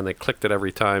stopwatch and they clicked it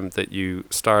every time that you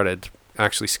started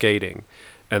actually skating,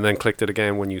 and then clicked it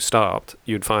again when you stopped,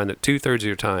 you'd find that 2/3 of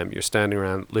your time you're standing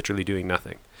around literally doing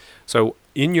nothing. So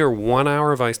in your 1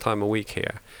 hour of ice time a week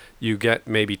here, you get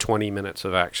maybe 20 minutes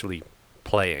of actually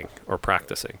playing or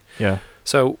practicing. Yeah.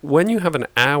 So when you have an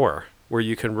hour where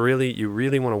you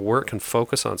really want to work and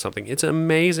focus on something, it's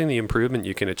amazing the improvement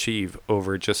you can achieve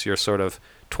over just your sort of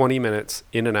 20 minutes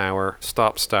in an hour,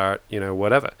 stop, start,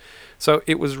 whatever. So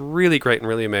it was really great and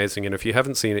really amazing. And if you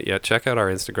haven't seen it yet, check out our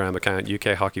Instagram account,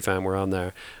 UK Hockey Fan. We're on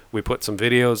there. We put some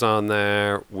videos on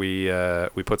there. We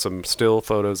put some still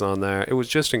photos on there. It was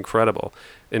just incredible.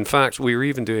 In fact, we were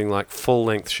even doing like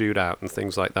full-length shootout and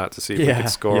things like that to see if we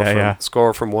could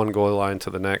score from one goal line to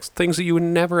the next. Things that you would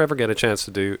never ever get a chance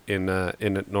to do in a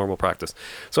normal practice.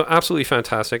 So absolutely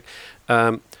fantastic.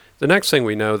 The next thing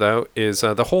we know, though, is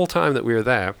the whole time that we were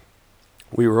there,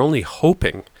 we were only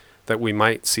hoping that we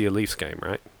might see a Leafs game,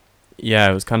 right? Yeah,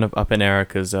 it was kind of up in air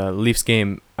because Leafs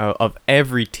game of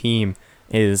every team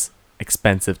is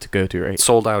expensive to go to, right?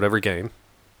 Sold out every game.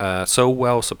 So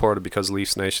well supported because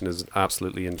Leafs Nation is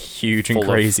absolutely huge and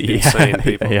crazy, insane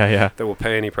people that will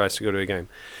pay any price to go to a game.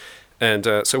 And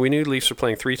so we knew Leafs were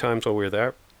playing 3 times while we were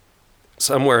there.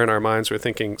 Somewhere in our minds, we're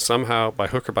thinking somehow by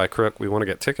hook or by crook, we want to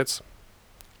get tickets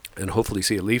and hopefully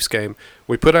see a Leafs game.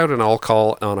 We put out an all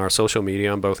call on our social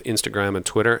media on both Instagram and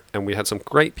Twitter, and we had some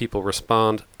great people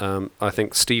respond. I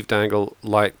think Steve Dangle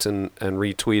liked and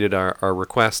retweeted our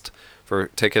request for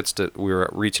tickets. That we were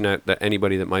reaching out to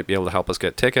anybody that might be able to help us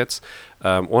get tickets.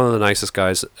 One of the nicest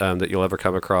guys that you'll ever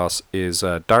come across is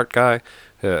Dart Guy,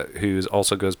 who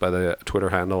also goes by the Twitter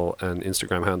handle and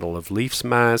Instagram handle of Leafs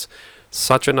Maz.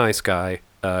 Such a nice guy.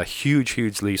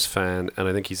 Huge Leafs fan, and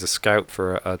I think he's a scout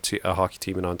for a hockey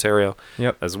team in Ontario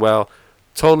as well.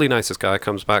 Totally nicest guy.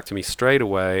 Comes back to me straight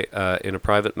away in a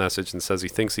private message and says he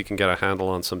thinks he can get a handle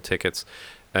on some tickets.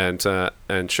 And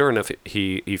sure enough,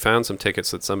 he found some tickets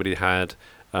that somebody had,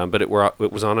 but it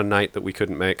was on a night that we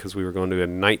couldn't make because we were going to a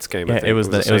Knights game. Yeah, it was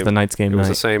the Knights game. It was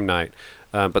the same night.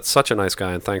 But such a nice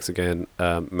guy, and thanks again,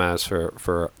 Maz,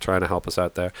 for trying to help us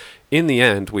out there. In the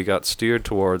end, we got steered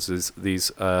towards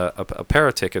a pair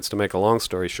of tickets, to make a long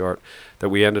story short, that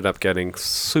we ended up getting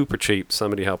super cheap.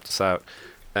 Somebody helped us out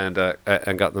and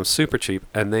got them super cheap,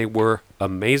 and they were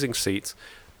amazing seats.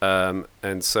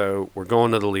 And so we're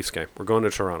going to the Leafs game. We're going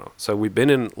to Toronto. So we've been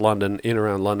in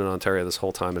around London, Ontario this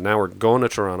whole time, and now we're going to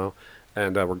Toronto,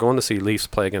 and we're going to see Leafs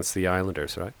play against the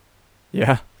Islanders, right?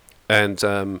 Yeah. And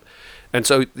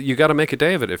so you got to make a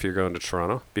day of it if you're going to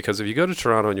Toronto, because if you go to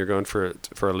Toronto and you're going for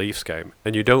a Leafs game,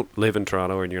 and you don't live in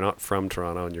Toronto and you're not from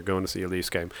Toronto and you're going to see a Leafs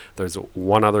game, there's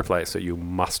one other place that you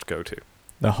must go to.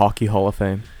 The Hockey Hall of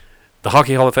Fame. The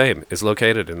Hockey Hall of Fame is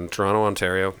located in Toronto,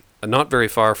 Ontario, not very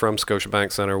far from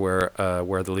Scotiabank Centre where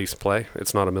the Leafs play.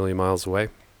 It's not a million miles away.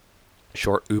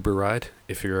 Short Uber ride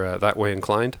if you're that way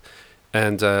inclined.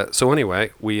 And so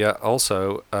anyway, we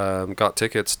also got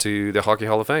tickets to the Hockey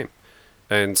Hall of Fame.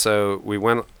 And so we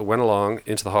went along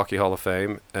into the Hockey Hall of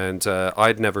Fame, and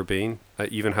I'd never been,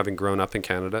 even having grown up in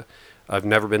Canada. I've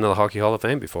never been to the Hockey Hall of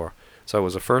Fame before, so it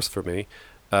was a first for me.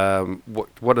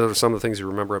 What are some of the things you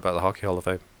remember about the Hockey Hall of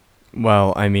Fame?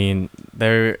 Well,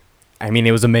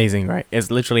 it was amazing, right? It's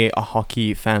literally a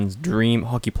hockey fan's dream,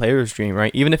 hockey player's dream,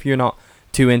 right? Even if you're not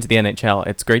too into the NHL,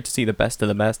 it's great to see the best of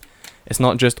the best. It's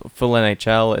not just full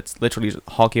NHL, it's literally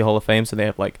Hockey Hall of Fame, so they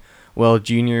have like World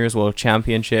Juniors, World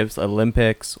Championships,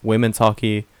 Olympics, women's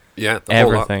hockey,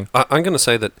 everything. I'm going to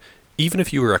say that even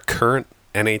if you were a current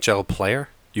NHL player,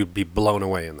 you'd be blown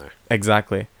away in there.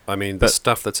 Exactly. The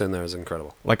stuff that's in there is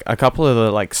incredible. Like a couple of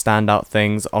the standout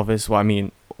things,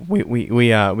 obviously,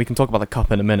 we can talk about the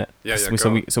cup in a minute. Yeah,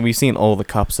 So we've seen all the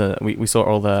cups. We saw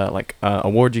all the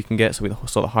awards you can get. So we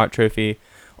saw the Hart Trophy.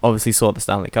 Obviously saw the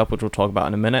Stanley Cup, which we'll talk about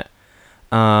in a minute.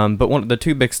 But one of the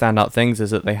two big standout things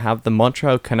is that they have the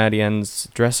Montreal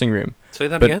Canadiens dressing room. Say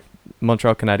that again.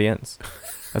 Montreal Canadiens.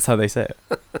 That's how they say it.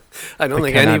 I don't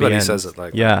think anybody says it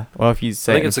like that. Yeah. Well, if you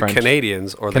say I think it it's in French, the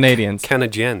Canadians or Canadians. the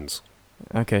Canadiens.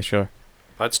 Okay, sure.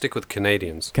 I'd stick with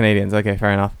Canadians. Canadians. Okay,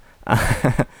 fair enough.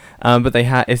 But they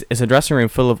it's a dressing room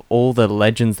full of all the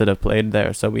legends that have played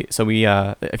there. So we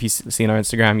if you've seen our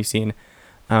Instagram, you've seen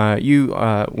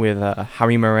with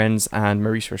Harry Morenz and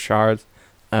Maurice Richard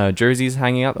jerseys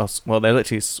hanging out. Well, they're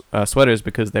literally sweaters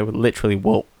because they were literally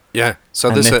wool. Yeah.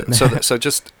 So so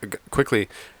just quickly,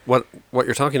 what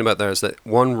you're talking about there is that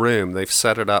one room they've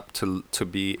set it up to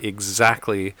be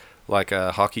exactly like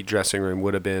a hockey dressing room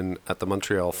would have been at the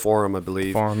Montreal Forum, I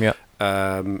believe. Forum, yeah.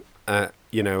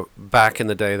 Back in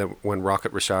the day when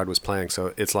Rocket Richard was playing.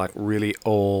 So it's like really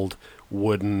old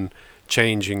wooden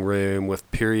changing room with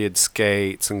period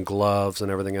skates and gloves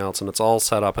and everything else, and it's all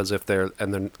set up as if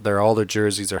they're all their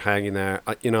jerseys are hanging there.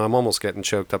 I'm almost getting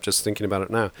choked up just thinking about it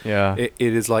now. Yeah. It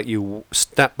is like you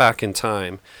step back in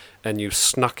time and you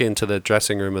snuck into the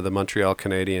dressing room of the Montreal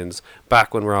Canadiens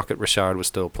back when Rocket Richard was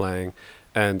still playing,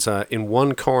 and in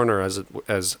one corner, as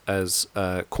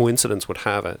coincidence would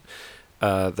have it,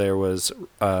 there was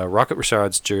Rocket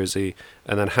Richard's jersey,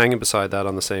 and then hanging beside that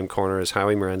on the same corner is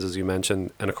Howie Morenz, as you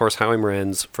mentioned. And of course, Howie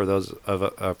Morenz, for those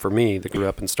for me that grew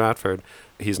up in Stratford,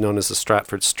 he's known as the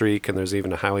Stratford Streak, and there's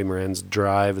even a Howie Morenz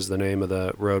Drive is the name of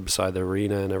the road beside the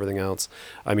arena and everything else.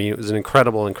 I mean, it was an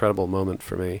incredible moment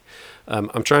for me.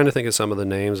 I'm trying to think of some of the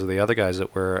names of the other guys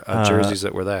that were jerseys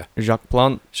that were there. Jacques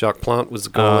Plante. Jacques Plante was the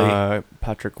goalie.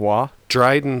 Patrick Waugh.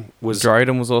 Dryden was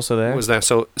also there. Was there.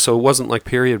 So it wasn't like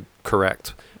period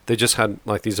correct. They just had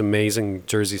like these amazing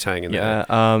jerseys hanging there.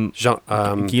 Yeah.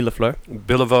 Guy Lafleur.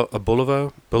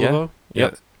 Boulevard?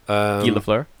 Yeah. Guy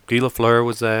Lafleur. Guy Lafleur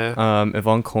was there.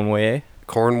 Yvonne Cornway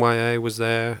was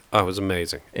there. Oh, it was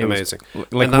amazing. Amazing.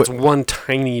 Like, and that's one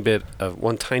tiny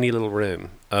little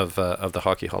room of the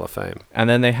Hockey Hall of Fame. And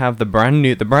then they have the brand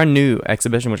new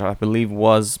exhibition, which I believe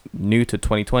was new to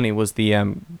 2020, was the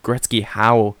Gretzky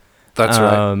Howe. That's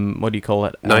right. What do you call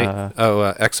it?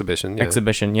 Exhibition. Yeah.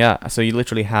 Exhibition, yeah. So you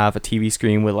literally have a TV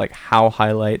screen with like Howe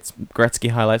highlights,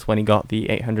 Gretzky highlights when he got the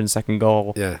 802nd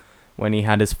goal. Yeah. When he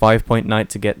had his 5-point night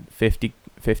to get 50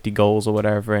 goals or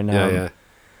whatever. And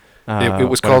it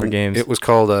was called games. It was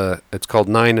called it's called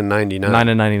 9 and 99. 9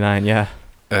 and 99, yeah.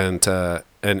 And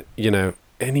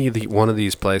any of one of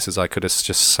these places I could have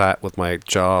just sat with my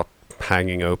jaw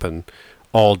hanging open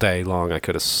all day long. I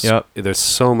could have. Yep. There's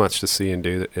so much to see and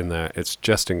do in there. It's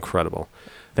just incredible.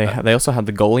 They also had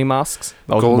the goalie masks.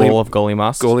 The wall of goalie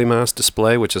masks. Goalie mask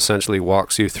display, which essentially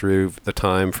walks you through the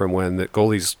time from when the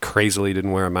goalies crazily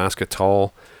didn't wear a mask at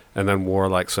all, and then wore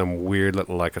like some weird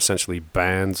little like essentially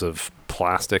bands of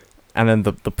plastic. And then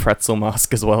the pretzel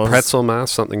mask as well. Pretzel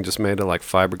mask, something just made of like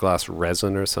fiberglass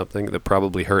resin or something that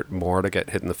probably hurt more to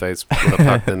get hit in the face with a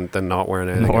puck than not wearing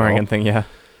anything. Not wearing anything, yeah.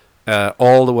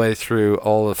 All the way through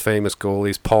all the famous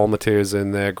goalies. Paul Mateer's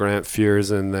in there, Grant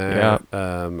Fuhr's in there.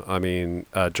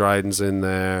 Yeah. Dryden's in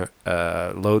there.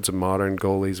 Loads of modern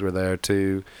goalies were there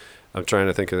too. I'm trying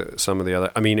to think of some of the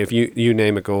other. I mean, if you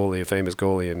name a goalie, a famous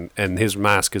goalie, and his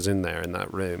mask is in there in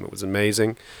that room, it was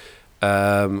amazing.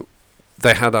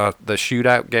 They had the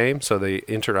shootout game, so the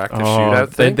interactive shootout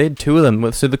thing. They had two of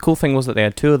them. So the cool thing was that they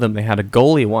had two of them. They had a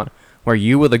goalie one where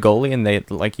you were the goalie, and they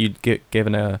you'd get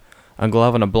given a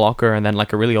glove and a blocker, and then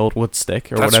like a really old wood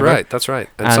stick or whatever. That's right.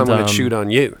 And someone would shoot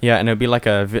on you. Yeah, and it'd be like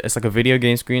it's like a video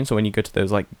game screen. So when you go to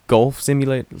those like golf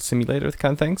simulator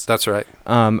kind of things. That's right.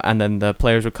 And then the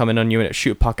players would come in on you and it'd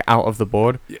shoot a puck out of the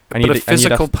board. Yeah, but a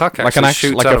physical puck actually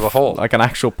shoots out of a hole. Like an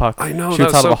actual puck. I know.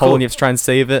 Shoots out of a hole, and you have to try and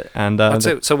save it. And that's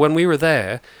it. So when we were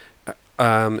there,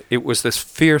 it was this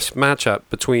fierce matchup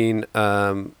between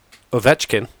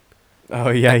Ovechkin. Oh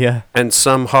yeah. And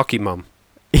some hockey mom.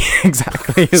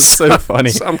 Exactly. It's so funny.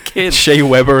 Some kid. Shea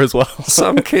Weber as well.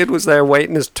 Some kid was there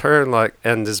waiting his turn,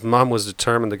 and his mom was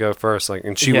determined to go first,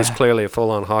 and she was clearly a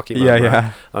full-on hockey mom. Yeah.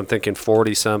 Right? I'm thinking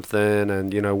 40-something,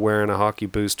 and wearing a hockey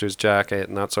boosters jacket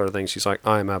and that sort of thing. She's like,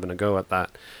 I'm having a go at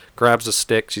that. Grabs a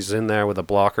stick. She's in there with a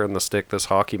blocker and the stick. This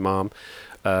hockey mom.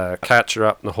 Catch her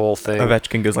up in the whole thing.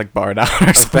 Ovechkin goes like bar down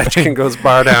or something. Ovechkin goes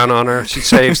bar down on her. She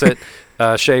saves it.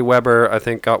 Shea Weber, I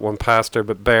think, got one past her,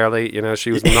 but barely.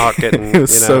 She was not getting. It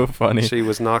was so funny. She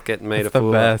was not getting made it's a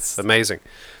fool. Best. Amazing.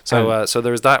 So, so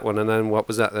there was that one, and then what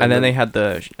was that? And then they had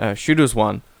the shooters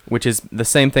one, which is the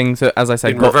same thing. So as I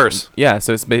said, in reverse. Yeah.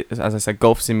 So it's as I said,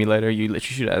 golf simulator. You literally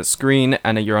shoot at a screen,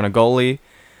 and you're on a goalie.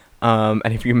 And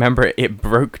if you remember, it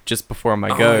broke just before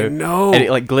my go. Oh, no. And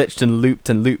it like glitched and looped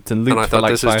and looped and looped And I for thought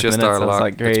like this 5 is just minutes. our I was luck.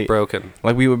 like, great. It's broken.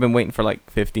 Like we would have been waiting for like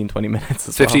 15, 20 minutes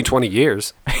as 15, well. 20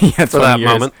 years Yeah, for 20 that years.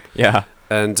 moment. Yeah.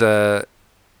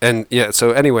 And yeah,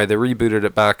 so anyway, they rebooted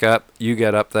it back up. You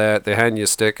get up there, they hand you a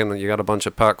stick, and you got a bunch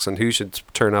of pucks, and who should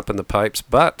turn up in the pipes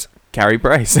but Carey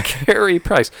Price. Carey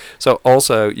Price. So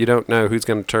also, you don't know who's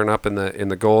going to turn up in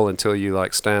the goal until you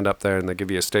like stand up there and they give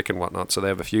you a stick and whatnot. So they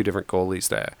have a few different goalies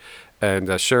there,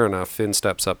 and sure enough, Finn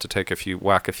steps up to take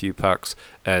whack a few pucks,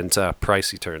 and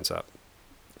Pricey turns up.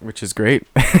 Which is great.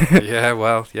 Yeah,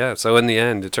 well, yeah. So in the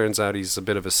end, it turns out he's a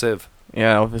bit of a sieve.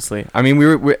 Yeah, obviously. I mean,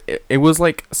 it was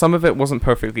like some of it wasn't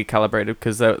perfectly calibrated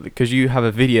because you have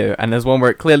a video and there's one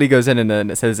where it clearly goes in and then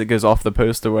it says it goes off the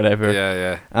post or whatever.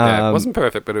 Yeah. It wasn't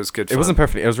perfect, but it was good fun. It wasn't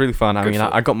perfect. It was really fun. I Good mean,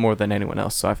 fun. I got more than anyone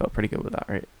else, so I felt pretty good with that,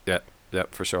 right? Yeah,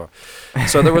 for sure.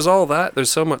 So there was all that.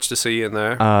 There's so much to see in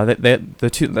there.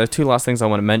 The two last things I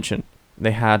want to mention.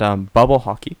 They had bubble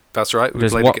hockey. That's right. We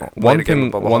There's played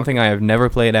one thing I have never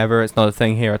played ever. It's not a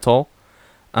thing here at all.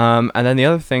 And then the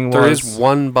other thing there is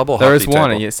one bubble hockey There is one.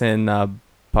 table. It's in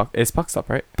it's Puck Stop,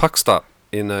 right? Puck Stop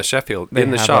in Sheffield. They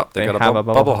in the have shop, a- they they got have a a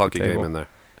bubble bubble hockey hockey game table. in there.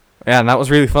 Yeah, and that was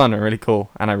really fun and really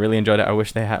cool, and I really enjoyed it. I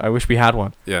wish we had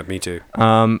one. Yeah, me too.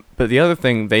 But the other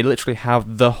thing, they literally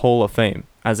have the Hall of Fame,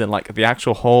 as in like the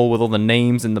actual hall with all the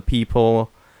names and the people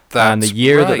and the That's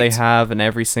year that they right. have and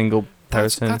every single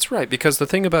person. That's right, because the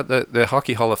thing about the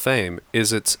Hockey Hall of Fame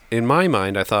is it's, in my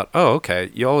mind, I thought, oh, okay,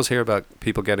 you always hear about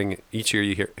people each year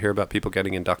you hear about people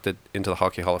getting inducted into the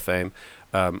Hockey Hall of Fame,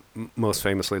 most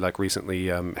famously, like recently,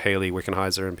 Haley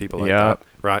Wickenheiser and people like Yeah. that,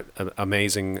 right?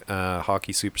 Amazing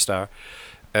hockey superstar.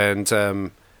 And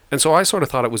so I sort of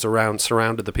thought it was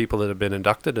surrounded the people that have been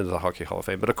inducted into the Hockey Hall of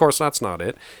Fame, but of course that's not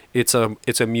it. It's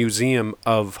a museum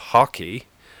of hockey,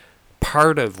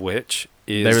 part of which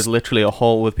There is literally a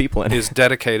hall with people in it. is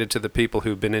dedicated to the people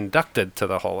who've been inducted to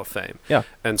the Hall of Fame. Yeah.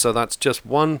 And so that's just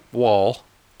one wall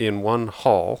in one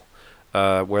hall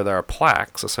where there are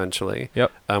plaques, essentially,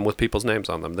 Yep. with people's names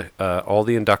on them. All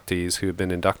the inductees who have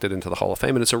been inducted into the Hall of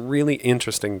Fame. And it's a really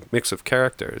interesting mix of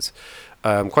characters.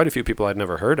 Quite a few people I'd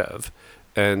never heard of.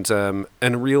 And a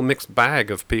real mixed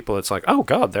bag of people. It's like, oh,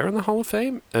 God, they're in the Hall of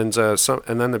Fame? And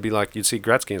then there'd be like, you'd see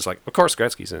Gretzky, and it's like, of course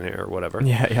Gretzky's in here, or whatever.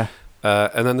 Yeah.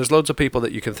 And then there's loads of people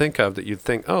that you can think of that you'd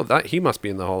think, oh, that he must be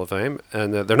in the Hall of Fame,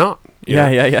 and they're not. you know?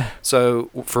 Yeah.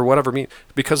 So for whatever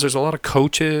because there's a lot of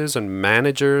coaches and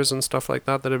managers and stuff like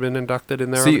that have been inducted in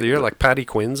there over the year, like Paddy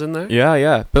Quinn's in there.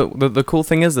 Yeah. But the cool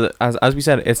thing is that, as we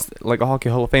said, it's like a Hockey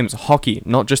Hall of Fame. It's hockey,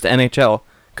 not just NHL.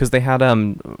 Because they had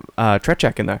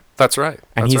Treček in there. That's right.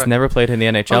 And That's he's right. never played in the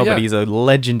NHL, yeah. but he's a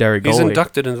legendary goalie. He's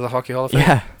inducted into the Hockey Hall of Fame.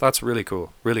 Yeah. That's really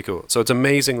cool. Really cool. So it's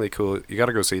amazingly cool. You got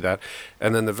to go see that.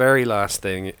 And then the very last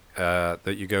thing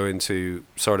that you go into,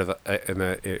 sort of,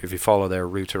 if you follow their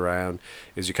route around,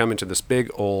 is you come into this big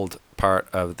old part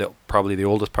of probably the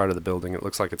oldest part of the building. It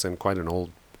looks like it's in quite an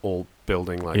old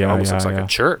building, like almost looks like a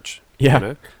church. Yeah. You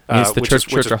know? It's the which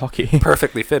church is of hockey.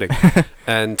 perfectly fitting.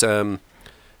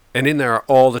 And in there are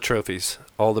all the trophies,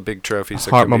 all the big trophies.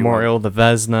 Hart Memorial, the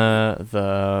Vesna,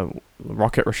 the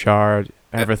Rocket Richard,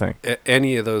 everything.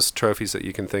 Any of those trophies that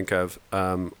you can think of,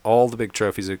 all the big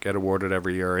trophies that get awarded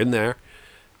every year are in there.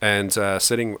 And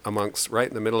sitting right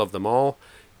in the middle of them all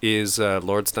is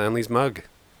Lord Stanley's mug.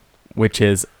 Which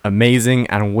is amazing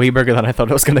and way bigger than I thought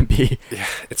it was going to be. Yeah,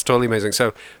 it's totally amazing.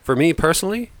 So for me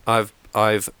personally, I've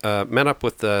met up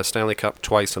with the Stanley Cup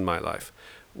twice in my life.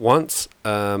 Once,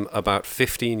 about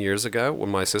 15 years ago, when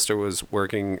my sister was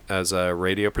working as a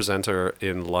radio presenter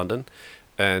in London,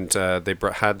 and they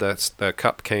had the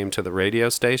cup came to the radio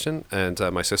station, and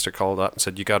my sister called up and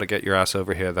said, "You got to get your ass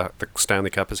over here. The Stanley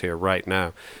Cup is here right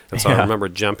now." And so I remember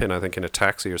jumping, I think, in a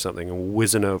taxi or something, and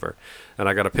whizzing over. And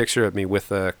I got a picture of me with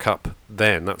the cup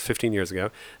then, not 15 years ago.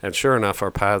 And sure enough,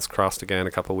 our paths crossed again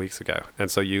a couple of weeks ago.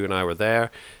 And so you and I were there.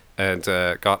 And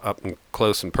got up and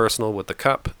close and personal with the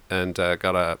cup, and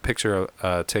got a picture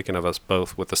taken of us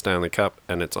both with the Stanley Cup,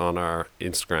 and it's on our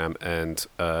Instagram and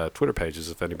Twitter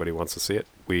pages if anybody wants to see it.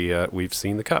 We've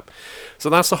seen the cup. So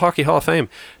that's the Hockey Hall of Fame.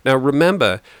 Now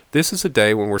remember, this is a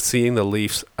day when we're seeing the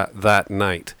Leafs that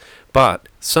night, but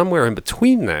somewhere in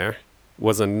between there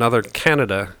was another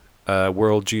Canada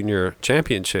World Junior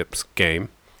Championships game.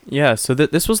 Yeah, so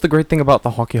this was the great thing about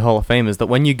the Hockey Hall of Fame is that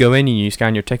when you go in and you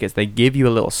scan your tickets, they give you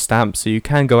a little stamp so you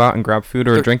can go out and grab food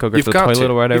or a drink or go to the toilet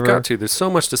or whatever. You've got to. There's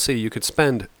so much to see. You could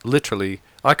spend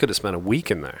I could have spent a week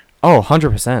in there. Oh,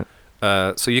 100%.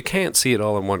 So you can't see it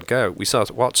all in one go. We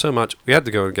watched so much. We had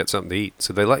to go and get something to eat.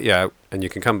 So they let you out and you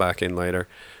can come back in later.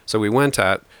 So we went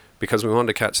out because we wanted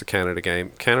to catch the Canada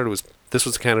game. This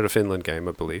was the Canada-Finland game,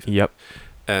 I believe. Yep.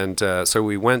 And so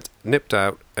we nipped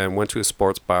out and went to a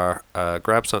sports bar,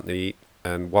 grabbed something to eat,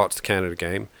 and watched the Canada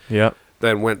game. Yep.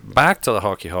 Then went back to the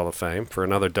Hockey Hall of Fame for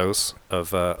another dose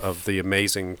of the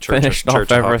amazing Finished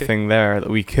church off of everything there that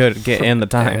we could get in the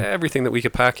time. everything that we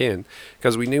could pack in,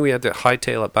 because we knew we had to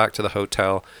hightail it back to the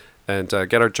hotel and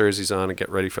get our jerseys on and get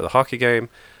ready for the hockey game.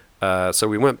 So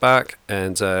we went back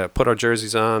and put our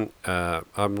jerseys on.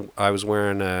 I was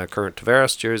wearing a Current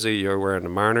Tavares jersey. You were wearing a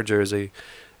Marner jersey,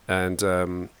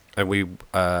 and we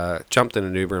jumped in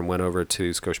an Uber and went over to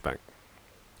Scotiabank.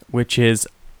 Which is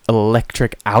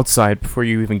electric outside before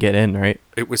you even get in, right?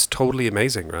 It was totally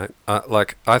amazing, right?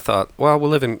 Like I thought, well,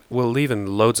 we'll leave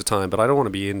in loads of time, but I don't want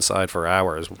to be inside for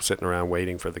hours sitting around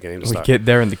waiting for the game to We start. get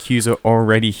there and the queues are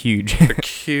already huge. The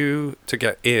queue to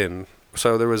get in,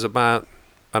 so there was about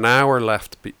an hour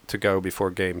left to go before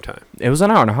game time. It was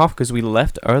an hour and a half because we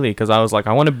left early because I was like,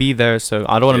 I want to be there, so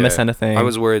I don't want to miss anything. I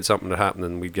was worried something would happen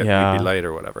and we'd be late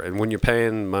or whatever. And when you're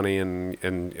paying money and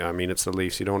I mean, it's the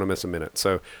Leafs, you don't want to miss a minute.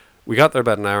 So we got there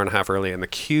about an hour and a half early, and the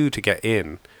queue to get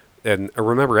in, and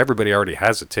remember, everybody already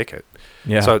has a ticket.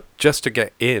 Yeah. So just to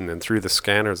get in and through the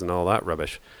scanners and all that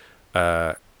rubbish,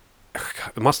 it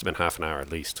must have been half an hour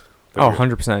at least.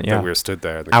 100%, yeah. That we were stood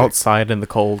there. Outside in the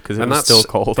cold because it was still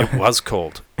cold. It was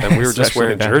cold. And we were just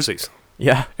wearing jerseys.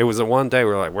 Yeah. It was the one day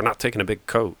we were like, we're not taking a big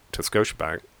coat to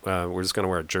Scotiabank. We're just going to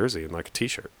wear a jersey and like a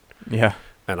T-shirt. Yeah.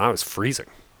 And I was freezing.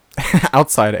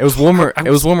 Outside. It was warmer. It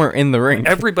was warmer in the rink.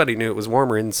 Everybody knew it was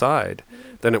warmer inside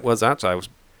than it was outside. I was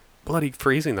bloody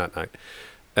freezing that night.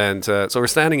 And so we're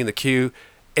standing in the queue.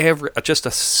 Just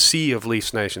a sea of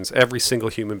Leafs nations. Every single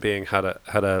human being had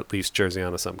a Leafs jersey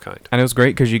on of some kind. And it was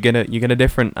great because you get a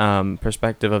different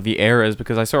perspective of the eras,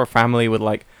 because I saw a family with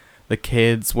like the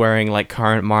kids wearing like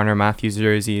current Marner Matthews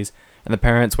jerseys, and the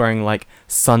parents wearing like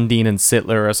Sundin and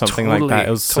Sittler or something like that.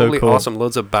 It was totally so cool. Awesome.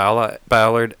 Loads of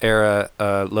Ballard era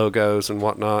logos and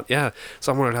whatnot. Yeah,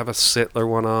 someone would have a Sittler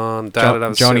one on. Dad would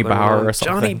have a Johnny Sittler Bauer one on. or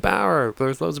something. Johnny Bauer.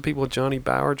 There's loads of people with Johnny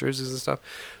Bauer jerseys and stuff.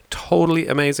 Totally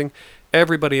amazing.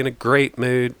 Everybody in a great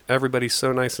mood. Everybody's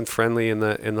so nice and friendly in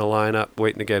the lineup,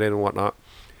 waiting to get in and whatnot.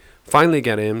 Finally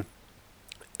get in,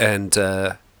 and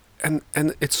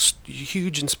it's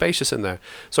huge and spacious in there.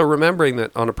 So remembering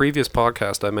that on a previous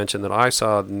podcast, I mentioned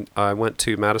that I went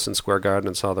to Madison Square Garden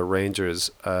and saw the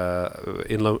Rangers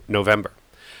in November.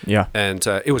 Yeah. And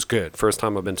it was good. First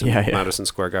time I've been to Madison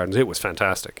Square Gardens. It was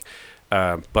fantastic.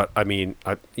 But I mean,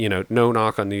 no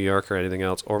knock on New York or anything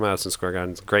else, or Madison Square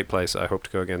Gardens. Great place. I hope to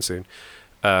go again soon.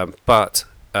 But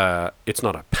it's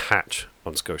not a patch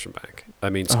on Scotiabank.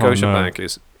 I mean,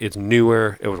 Scotiabank it's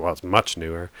newer. It's much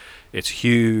newer. It's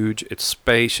huge. It's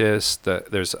spacious.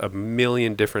 There's a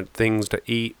million different things to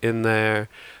eat in there.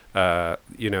 A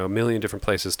million different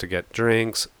places to get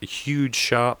drinks. A huge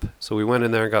shop. So we went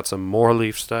in there and got some more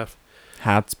Leaf stuff.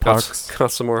 Hats, pucks.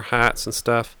 Got some more hats and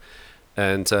stuff.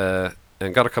 And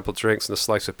got a couple of drinks and a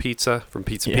slice of pizza from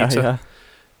Pizza. Yeah.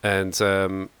 And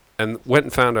went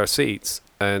and found our seats.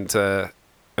 And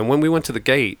when we went to the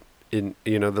gate, in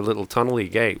the little tunnely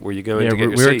gate where you go in to get your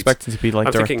seats. We were expecting to be like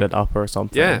directed up or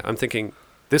something. Yeah, I'm thinking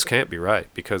this can't be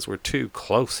right because we're too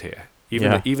close here.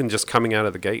 Even just coming out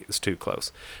of the gate is too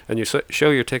close. And you show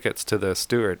your tickets to the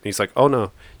steward, and he's like, "Oh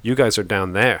no, you guys are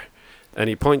down there," and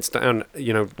he points down,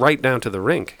 right down to the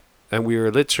rink, and we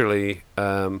were literally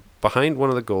behind one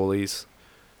of the goalies,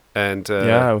 and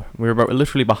we were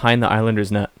literally behind the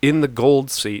Islanders' net in the gold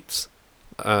seats.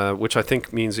 Which I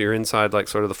think means you're inside like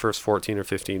sort of the first 14 or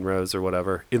 15 rows or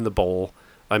whatever in the bowl.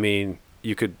 I mean,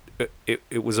 you could.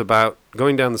 It was about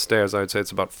going down the stairs. I would say it's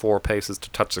about 4 paces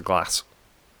to touch the glass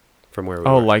from where we were.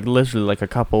 Oh, like literally like a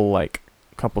couple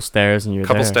stairs and you're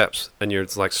there. Couple steps and you're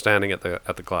like standing at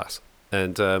the glass.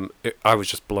 And I was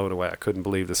just blown away. I couldn't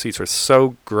believe the seats were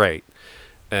so great.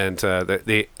 And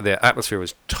the atmosphere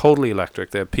was totally electric.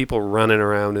 There had people running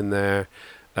around in there.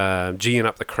 G'ing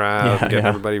up the crowd, getting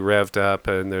everybody revved up,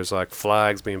 and there's like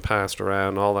flags being passed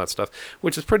around, all that stuff,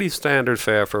 which is pretty standard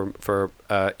fare for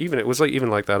even it was like even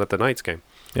like that at the Knights game.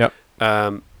 Yep.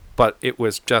 But it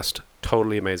was just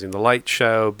totally amazing. The light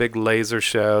show, big laser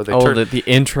show. The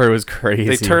intro was crazy.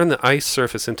 They turned the ice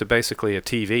surface into basically a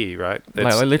TV, right?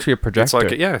 It's like literally a projector.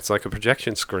 It's like a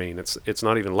projection screen. It's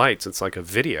not even lights. It's like a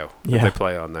video that they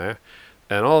play on there,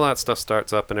 and all that stuff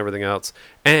starts up and everything else,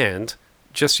 and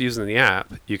just using the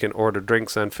app, you can order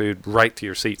drinks and food right to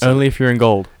your seats. Only if you're in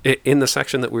gold. In the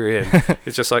section that we're in,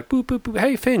 it's just like, boop, boop, boop.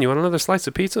 Hey, Finn, you want another slice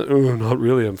of pizza? Oh, not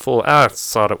really. I'm full.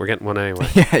 Sod it. We're getting one anyway.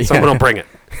 Someone will bring it.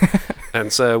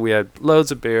 And so we had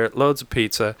loads of beer, loads of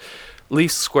pizza.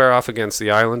 Leafs square off against the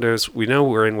Islanders. We know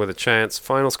we're in with a chance.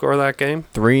 Final score of that game?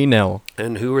 3-0.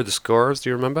 And who were the scorers? Do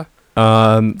you remember?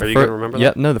 Are you going to remember that?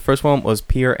 Yeah, no, the first one was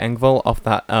Pierre Engvall off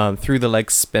that through the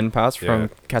leg spin pass from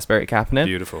Kasperi Kapanen.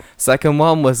 Beautiful. Second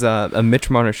one was a Mitch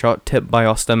Marner shot tipped by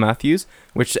Austin Matthews,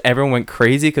 which everyone went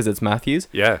crazy because it's Matthews.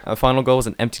 Yeah. The final goal was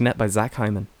an empty net by Zach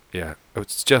Hyman. Yeah.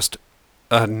 It's just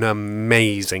an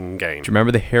amazing game. Do you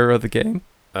remember the hero of the game?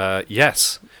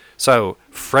 Yes. So,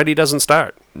 Freddie doesn't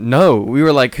start. No, we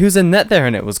were like, who's in net there?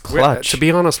 And it was Clutch. To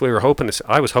be honest,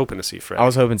 I was hoping to see Freddie. I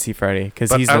was hoping to see Freddie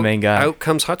because he's the main guy. Out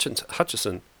comes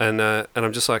Hutchison, and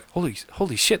I'm just like,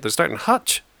 holy shit, they're starting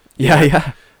Hutch.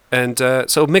 Yeah. And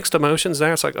so mixed emotions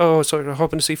there. It's like, oh, so we're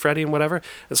hoping to see Freddie and whatever.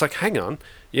 It's like, hang on,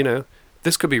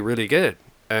 this could be really good.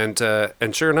 And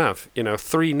sure enough,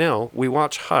 3-0, we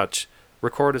watch Hutch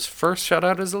record his first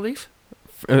shutout as a Leaf.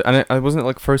 And it wasn't it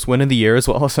like first win of the year as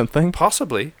well or something?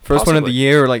 Possibly. First win of the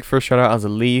year or like first shutout as a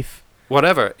Leaf.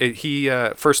 Whatever. He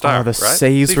first star, the right?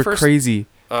 saves were crazy.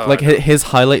 Like his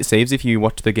highlight saves, if you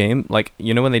watch the game, like,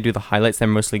 when they do the highlights, they're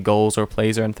mostly goals or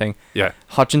plays or anything. Yeah.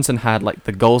 Hutchinson had like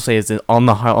the goal saves on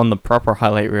the proper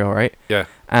highlight reel, right? Yeah.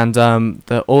 And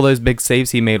all those big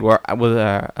saves he made were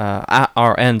at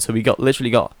our end, so we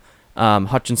literally got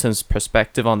Hutchinson's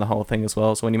perspective on the whole thing as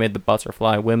well. So when he made the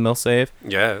butterfly windmill save,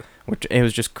 which it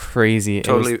was just crazy.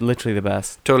 Totally, it was literally the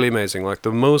best. Totally amazing, like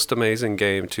the most amazing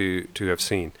game to have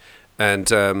seen.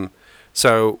 And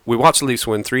so we watched the Leafs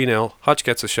win 3-0. Hutch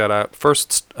gets a shutout.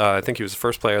 First, I think he was the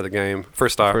first player of the game.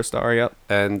 First star. First star, yep.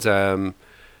 And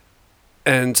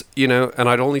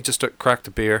I'd only just cracked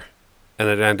a beer, and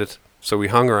it ended. So we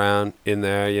hung around in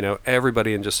there,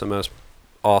 everybody in just the most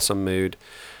awesome mood.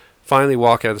 Finally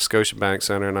walk out of the Scotiabank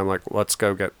Centre, and I'm like, let's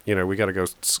go get, we got to go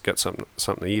get something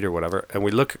to eat or whatever. And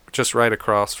we look just right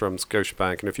across from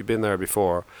Scotiabank, and if you've been there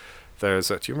before, there's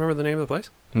do you remember the name of the place?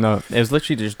 No, it was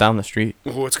literally just down the street.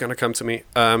 Oh, it's going to come to me.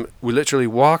 We literally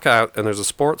walk out, and there's a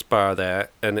sports bar there,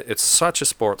 and it's such a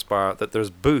sports bar that there's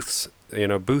booths,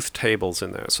 booth tables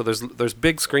in there. So there's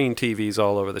big screen TVs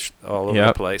all over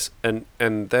the place, and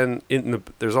then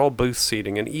there's all booth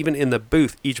seating, and even in the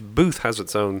booth, each booth has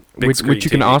its own big screen which you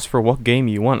can TV. ask for what game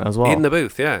you want as well. In the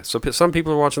booth, yeah. So some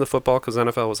people are watching the football because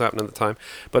NFL was happening at the time,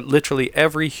 but literally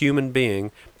every human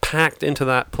being packed into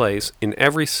that place in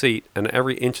every seat and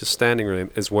every inch of standing room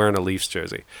is wearing a Leafs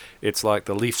jersey. It's like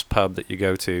the Leafs pub that you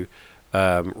go to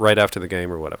right after the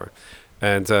game or whatever.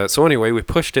 And so anyway, we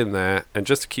pushed in there, and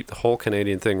just to keep the whole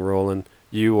Canadian thing rolling,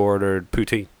 you ordered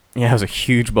poutine. Yeah, it was a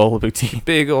huge bowl of poutine.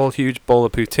 Big old huge bowl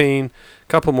of poutine,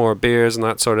 couple more beers and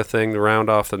that sort of thing to round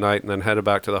off the night, and then headed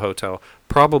back to the hotel.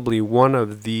 Probably one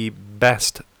of the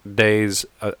best days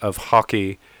of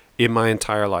hockey in my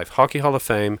entire life. Hockey Hall of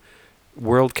Fame,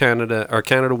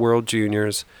 Canada World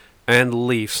Juniors, and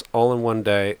Leafs all in one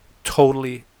day.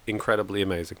 Totally incredibly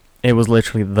amazing. It was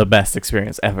literally the best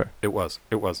experience ever. It was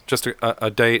just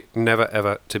a day never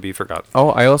ever to be forgotten.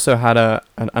 Oh, I also had a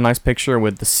nice picture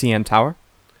with the CN Tower.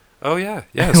 Oh yeah.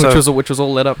 which was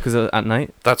all lit up because at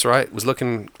night. That's right. It was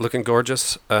looking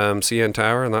gorgeous. CN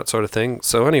Tower and that sort of thing.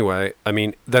 So anyway, I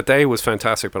mean, that day was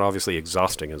fantastic, but obviously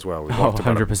exhausting as well. We walked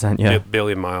 100%, yeah.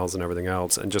 Billion miles and everything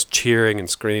else, and just cheering and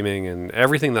screaming and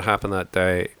everything that happened that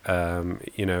day.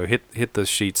 Hit the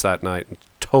sheets that night. And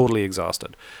totally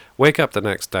exhausted. Wake up the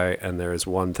next day, and there is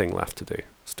one thing left to do.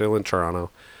 Still in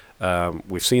Toronto.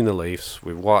 We've seen the Leafs.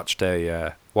 We've watched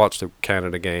a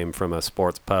Canada game from a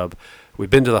sports pub. We've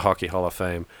been to the Hockey Hall of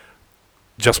Fame.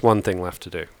 Just one thing left to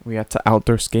do. We had to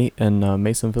outdoor skate in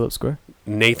Mason Phillips Square.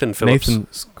 Nathan Phillips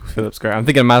Square. I'm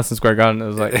thinking of Madison Square Garden. It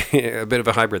was like a bit of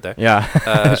a hybrid there.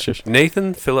 Yeah.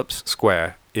 Nathan Phillips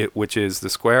Square, which is the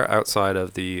square outside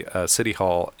of the City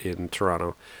Hall in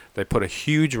Toronto. They put a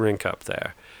huge rink up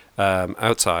there.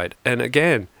 Outside, and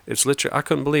again, it's literally, I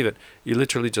couldn't believe it. You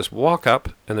literally just walk up,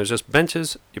 and there's just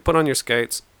benches. You put on your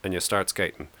skates, and you start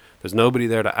skating. There's nobody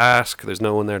there to ask. There's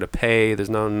no one there to pay. There's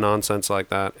no nonsense like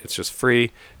that. It's just free.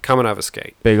 Come and have a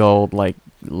skate. Big old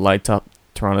light up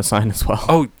Toronto sign as well.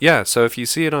 Oh yeah. So if you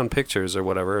see it on pictures or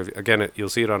whatever, again, you'll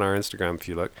see it on our Instagram if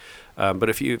you look. But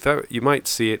if you might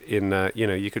see it in,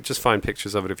 you could just find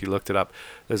pictures of it if you looked it up.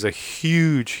 There's a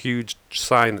huge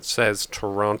sign that says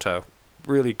Toronto.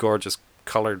 Really gorgeous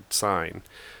colored sign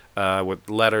with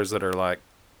letters that are like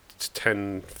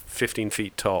 10, 15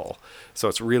 feet tall. So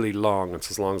it's really long. It's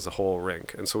as long as the whole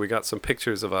rink. And so we got some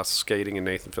pictures of us skating in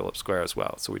Nathan Phillips Square as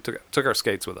well. So we took our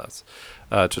skates with us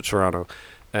to Toronto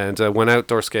and went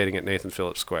outdoor skating at Nathan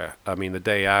Phillips Square. I mean, the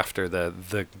day after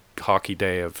the hockey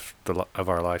day of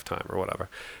our lifetime or whatever.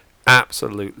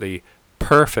 Absolutely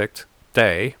perfect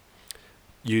day.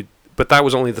 But that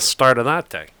was only the start of that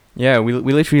day. Yeah, we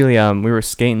literally we were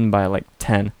skating by like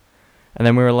 10, and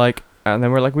then we're like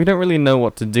we don't really know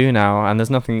what to do now, and there's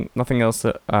nothing else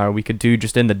that we could do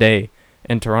just in the day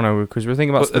in Toronto because we're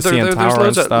thinking about Well, the CN Tower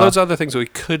there's and stuff. loads of other things we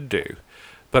could do,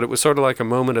 but it was sort of like a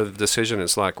moment of decision.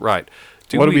 It's like, right,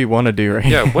 what do we want to do, right?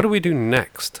 yeah, what do we do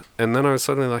next? And then I was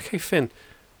suddenly like, hey Finn,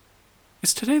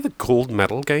 is today the gold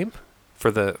medal game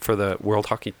for the World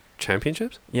Hockey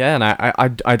Championships? Yeah, and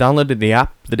I downloaded the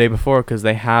app the day before because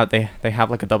they have like a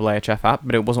UKHF app,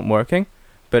 but it wasn't working.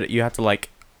 But you had to like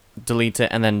delete it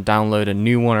and then download a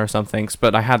new one or something.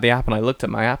 But I had the app and I looked at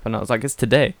my app and I was like, it's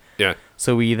today. Yeah.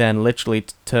 So we then literally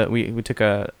we took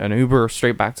an Uber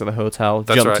straight back to the hotel.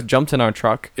 That's right. Jumped in our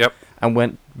truck. Yep. And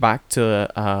went back to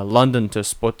London to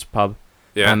Sports Pub.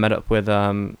 Yeah. And met up with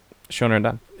Shona and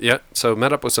Dan. Yeah. So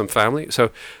met up with some family.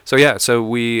 So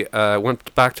we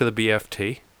went back to the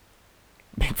BFT.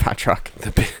 Big fat truck.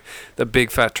 The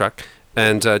big fat truck,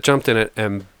 and jumped in it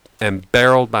and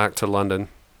barreled back to London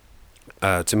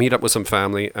to meet up with some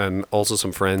family and also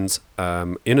some friends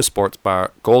in a sports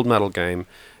bar, gold medal game.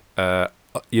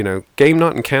 Game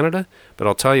not in Canada, but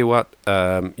I'll tell you what,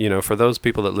 for those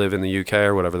people that live in the UK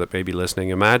or whatever that may be listening,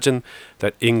 imagine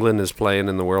that England is playing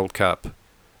in the World Cup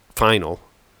final.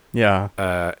 Yeah.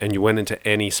 And you went into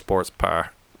any sports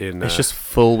bar. It's just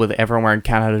full with everyone wearing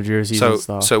Canada jerseys and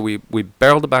stuff. So we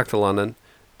barreled it back to London,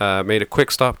 made a quick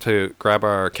stop to grab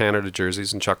our Canada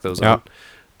jerseys and chuck those on.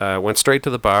 Went straight to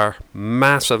the bar,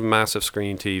 massive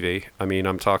screen TV. I mean,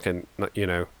 I'm talking,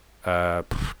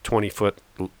 20 foot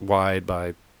wide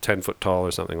by 10 foot tall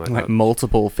or something like that.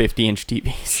 Multiple 50-inch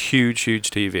TVs.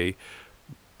 Huge TV.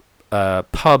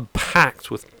 Pub packed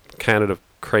with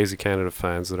crazy Canada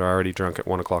fans that are already drunk at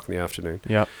 1 o'clock in the afternoon.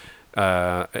 Yep.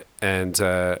 And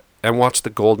watched the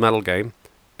gold medal game,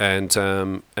 and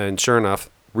sure enough,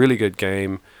 really good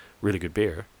game, really good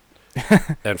beer,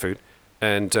 and food,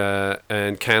 and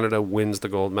Canada wins the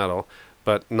gold medal,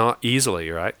 but not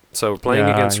easily, right? So playing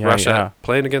against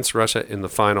Russia in the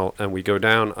final, and we go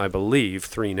down, I believe,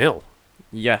 3-0.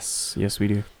 Yes, we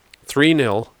do.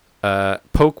 3-0.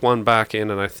 Poke one back in,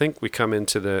 and I think we come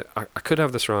into the. I could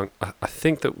have this wrong. I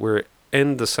think that we're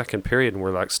in the second period, and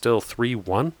we're like still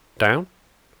 3-1 down.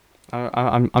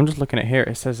 I'm just looking at here.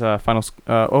 It says final.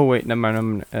 Oh wait, never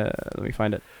mind. Let me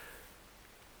find it.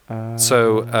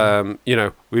 So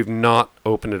we've not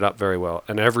opened it up very well,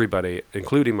 and everybody,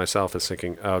 including myself, is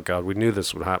thinking, "Oh God, we knew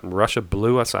this would happen." Russia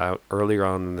blew us out earlier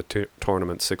on in the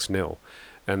tournament 6-0,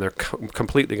 and they're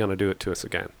completely going to do it to us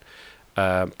again.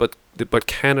 But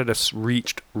Canada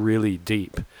reached really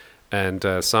deep, and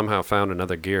somehow found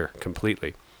another gear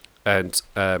completely, and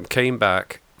came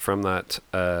back from that.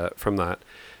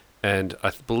 And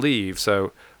I believe,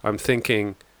 so I'm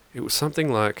thinking it was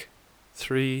something like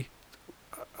 3-1,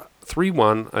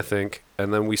 I think,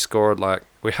 and then we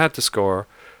had to score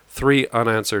 3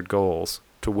 unanswered goals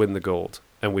to win the gold,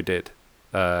 and we did.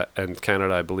 And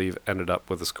Canada, I believe, ended up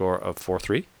with a score of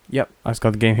 4-3. Yep, I just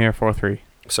got the game here, 4-3.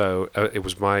 So it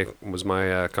was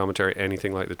my commentary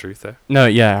anything like the truth there? No,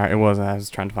 yeah, it was. I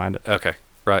was trying to find it. Okay,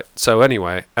 right. So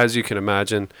anyway, as you can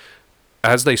imagine,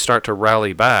 as they start to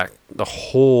rally back, the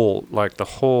whole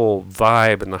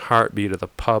vibe and the heartbeat of the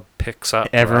pub picks up.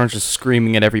 Everyone's just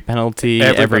screaming at every penalty,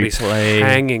 everybody's every play,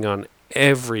 hanging on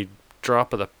every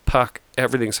drop of the puck.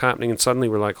 Everything's happening, and suddenly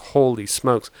we're like, "Holy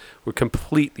smokes!" We're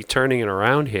completely turning it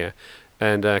around here,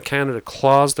 and Canada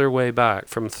claws their way back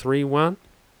from 3-1.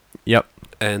 Yep.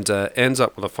 And ends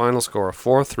up with a final score of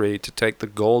 4-3 to take the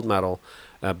gold medal,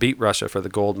 beat Russia for the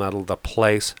gold medal. The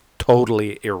place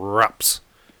totally erupts.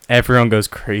 Everyone goes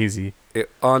crazy.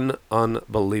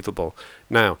 Unbelievable.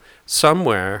 Now,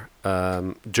 somewhere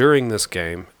during this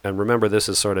game, and remember this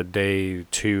is sort of day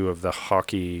 2 of the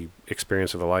hockey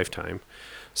experience of a lifetime,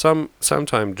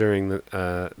 sometime during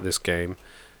this game,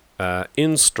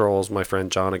 in strolls my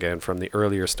friend John again from the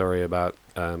earlier story about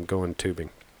going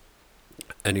tubing.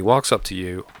 And he walks up to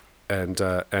you and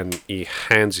he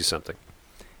hands you something.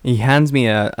 He hands me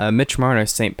a Mitch Marner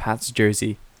St. Pat's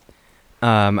jersey.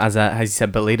 As he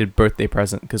said, belated birthday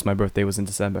present because my birthday was in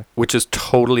December. Which is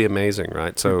totally amazing,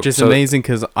 right? So amazing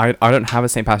because I don't have a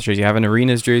St. Pat's jersey. I have an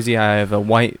Arenas jersey. I have a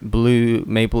white, blue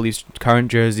Maple Leafs current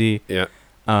jersey. Yeah.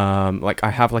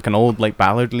 I have an old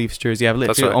Ballard Leafs jersey. I have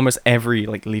literally almost every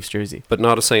Leafs jersey. But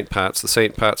not a St. Pat's. The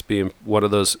St. Pat's being one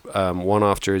of those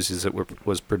one-off jerseys that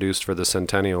was produced for the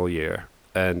centennial year.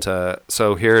 And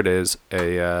so here it is. He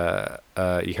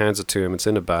hands it to him. It's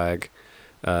in a bag.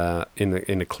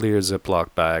 In a clear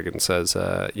Ziploc bag, and says,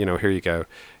 here you go.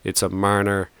 It's a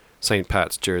Marner St.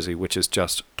 Pat's jersey, which is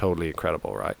just totally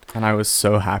incredible, right? And I was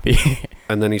so happy.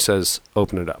 And then he says,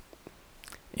 open it up.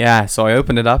 Yeah, so I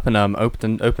opened it up and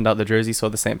opened out the jersey, saw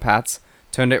the St. Pat's,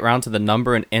 turned it around to the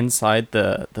number, and inside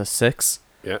the 6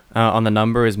 on the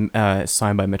number is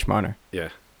signed by Mitch Marner. Yeah.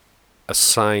 a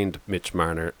signed Mitch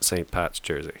Marner St. Pat's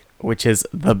jersey. Which is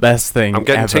the best thing I'm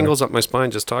getting ever. tingles up my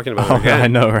spine just talking about Oh, it again. I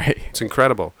know, right? It's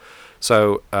incredible.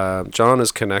 So John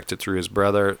is connected through his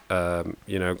brother.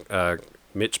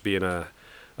 Mitch being a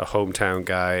hometown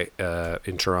guy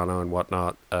in Toronto and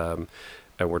whatnot.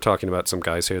 And we're talking about some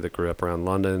guys here that grew up around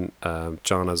London.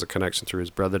 John has a connection through his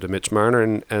brother to Mitch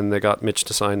Marner, and they got Mitch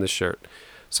to sign this shirt.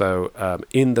 So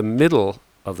in the middle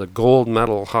of the gold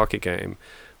medal hockey game,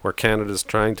 where Canada's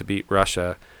trying to beat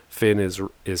Russia, Finn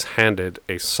is handed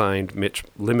a signed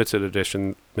limited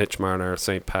edition Mitch Marner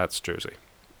St. Pat's jersey.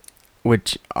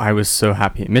 Which I was so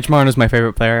happy. Mitch Marner's my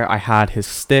favorite player. I had his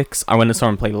sticks. I went and saw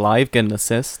him play live, get an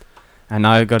assist, and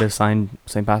now I got his signed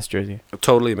St. Pat's jersey.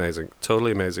 Totally amazing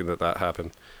that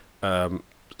happened.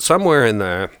 Somewhere in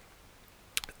there.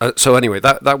 So anyway,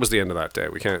 that was the end of that day.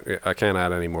 I can't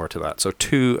add any more to that. So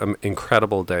 2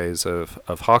 incredible days of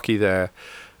hockey there.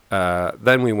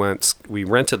 Then we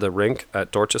rented the rink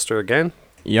at Dorchester again.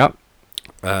 Yep.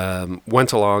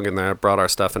 Went along in there, brought our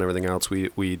stuff and everything else.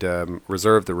 We'd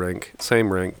reserved the rink,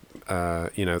 same rink,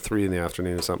 3 in the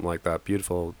afternoon or something like that.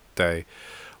 Beautiful day.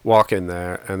 Walk in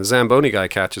there, and the Zamboni guy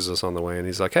catches us on the way, and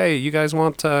he's like, "Hey, you guys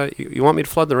want you want me to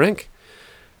flood the rink?"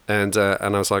 And I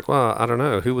was like, "Well, I don't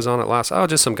know. Who was on it last? Oh,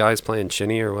 just some guys playing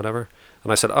shinny or whatever."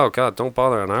 And I said, "Oh God, don't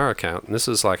bother on our account." And this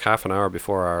is like half an hour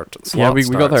before our slot Yeah, we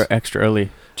starts. got there extra early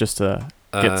just to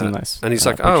get some nice and he's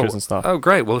like, pictures and stuff. "Oh,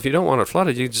 great. Well, if you don't want it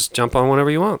flooded, you just jump on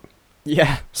whenever you want."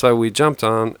 Yeah. So we jumped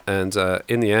on, and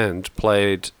in the end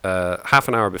played half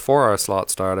an hour before our slot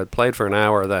started. Played for an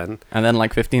hour then, And then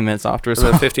like 15 minutes after as and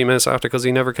then well. 15 minutes after, because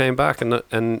he never came back,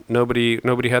 and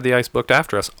nobody had the ice booked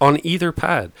after us on either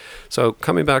pad. So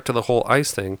coming back to the whole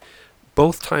ice thing,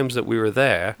 both times that we were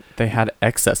there, They had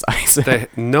excess ice.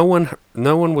 no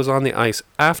one was on the ice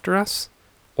after us,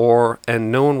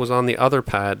 and no one was on the other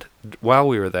pad while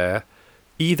we were there,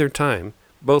 either time.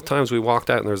 Both times we walked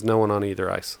out and there was no one on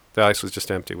either ice. The ice was just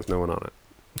empty with no one on it.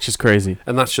 Which is crazy.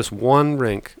 And that's just one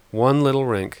little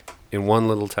rink in one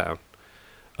little town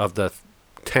of the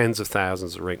tens of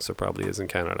thousands of rinks there probably is in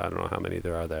Canada. I don't know how many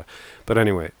there are there. But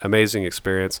anyway, amazing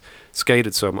experience.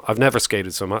 I've never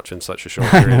skated so much in such a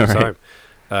short period of Right.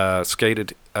 time.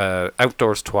 Skated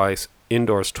outdoors twice,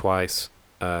 indoors twice,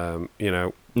 In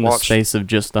the watched space of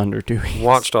just under 2 weeks.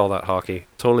 watched all that hockey.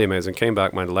 Totally amazing. Came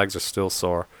back, my legs are still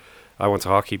sore. I went to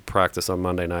hockey practice on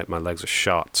Monday night. My legs are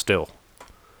shot still.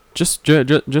 Just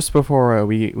before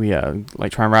we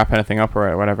like try and wrap anything up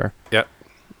or whatever. Yep.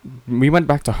 We went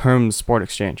back to Herm's Sport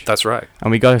Exchange. That's right. And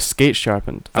we got our skate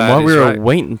sharpened. And That while we is were right.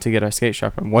 waiting to get our skate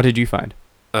sharpened, what did you find?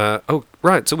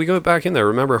 Right. So we go back in there.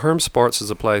 Remember, Herm Sports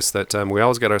is a place that we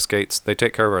always get our skates. They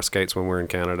take care of our skates when we're in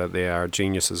Canada. They are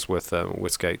geniuses with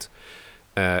skates.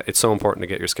 It's so important to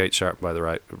get your skates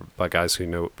sharpened by guys who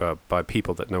know, by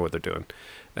people that know what they're doing.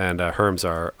 And Herms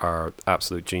are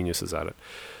absolute geniuses at it.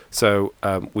 So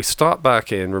we stopped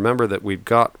back in. Remember that we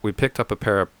picked up a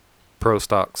pair of Pro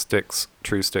Stock sticks,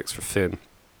 True Sticks for Finn,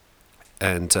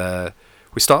 and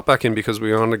we stopped back in because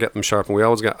we wanted to get them sharpened. I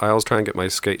always try and get my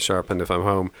skates sharpened if I'm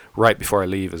home right before I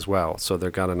leave as well. So they've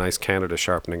got a nice Canada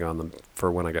sharpening on them for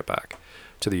when I get back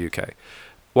to the UK.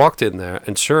 Walked in there,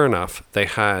 and sure enough, they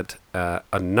had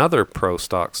another Pro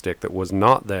Stock stick that was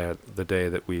not there the day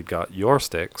that we got your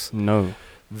sticks. No.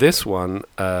 This one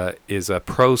is a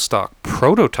Pro Stock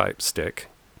prototype stick,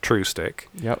 True Stick,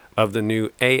 Yep. of the new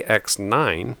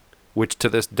AX9, which to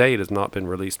this date has not been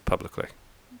released publicly.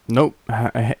 Nope.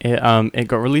 It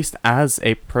got released as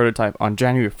a prototype on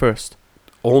January 1st.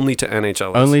 Only to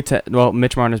NHLers.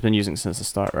 Mitch Marner's been using it since the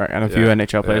start, right? And a few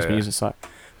NHL players been using it since the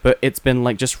start. But it's been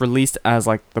like just released as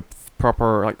like the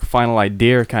proper like final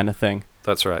idea kind of thing.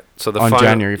 That's right. So on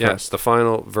January 1st. Yes, the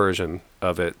final version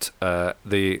of it,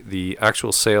 the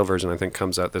actual sale version, I think,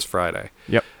 comes out this Friday.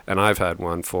 Yep. And I've had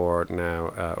one for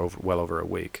now well over a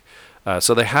week.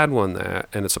 So they had one there,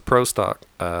 and it's a Pro Stock,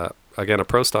 again, a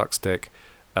Pro Stock stick,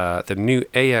 the new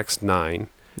AX9.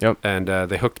 Yep. And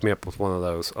they hooked me up with one of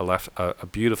those, a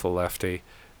beautiful lefty.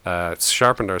 It's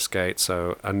sharpened our skate,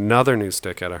 so another new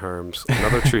stick out of Herms,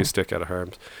 another True Stick out of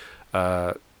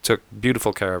Herms. Took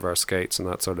beautiful care of our skates and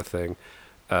that sort of thing.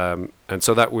 And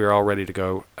so that we're all ready to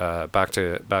go back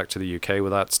to the UK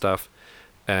with that stuff.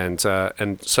 And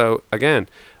so again,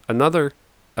 another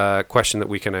question that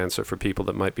we can answer for people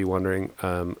that might be wondering,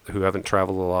 who haven't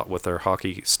traveled a lot with their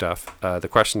hockey stuff. The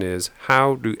question is,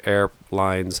 how do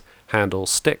airlines handle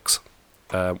sticks?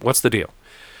 What's the deal?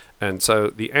 And so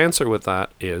the answer with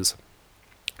that is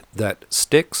that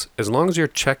sticks, as long as you're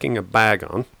checking a bag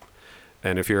on,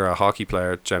 And if you're a hockey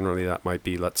player, generally that might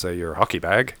be, let's say, your hockey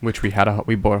bag. Which we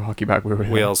bought a hockey bag.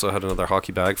 We also had another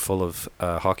hockey bag full of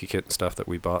hockey kit and stuff that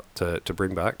we bought to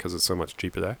bring back because it's so much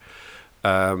cheaper there.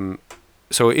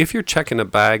 So if you're checking a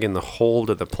bag in the hold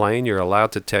of the plane, you're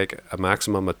allowed to take a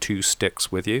maximum of 2 sticks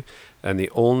with you, and the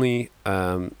only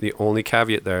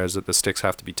caveat there is that the sticks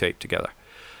have to be taped together.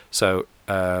 So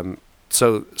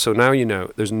so now you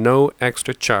know there's no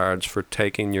extra charge for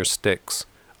taking your sticks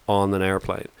on an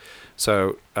airplane.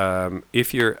 So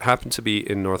if you happen to be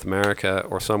in North America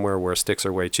or somewhere where sticks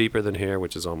are way cheaper than here,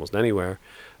 which is almost anywhere,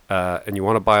 and you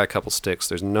want to buy a couple sticks,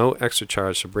 there's no extra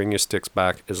charge to bring your sticks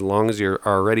back as long as you're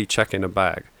already checking a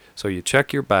bag. So you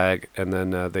check your bag, and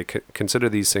then they consider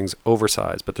these things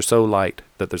oversized, but they're so light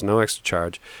that there's no extra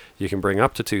charge. You can bring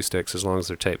up to 2 sticks as long as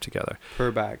they're taped together. Per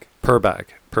bag.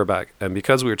 And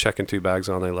because we were checking 2 bags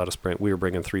on, they let us we were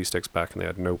bringing 3 sticks back, and they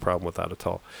had no problem with that at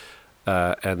all.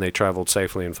 And they traveled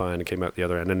safely and fine and came out the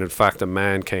other end. And in fact, a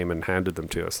man came and handed them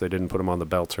to us. They didn't put them on the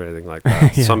belts or anything like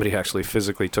that. Yeah. Somebody actually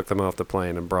physically took them off the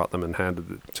plane and brought them and handed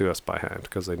them to us by hand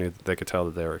because they knew that they could tell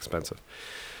that they were expensive.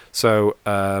 So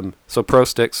pro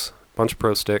sticks, bunch of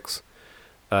pro sticks,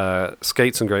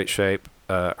 skates in great shape.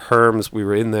 Herms, we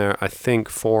were in there, I think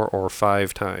 4 or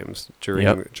 5 times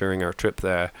during our trip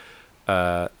there.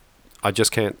 I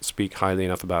just can't speak highly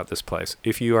enough about this place.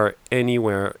 If you are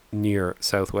anywhere near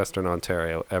southwestern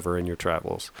Ontario ever in your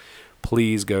travels,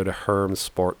 please go to Herms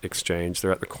Sport Exchange.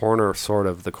 They're at the corner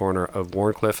of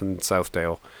Warncliffe and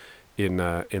Southdale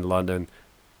in London.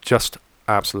 Just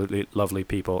absolutely lovely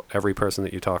people. Every person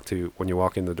that you talk to when you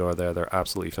walk in the door there, they're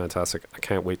absolutely fantastic. I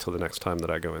can't wait till the next time that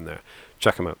I go in there.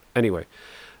 Check them out. Anyway,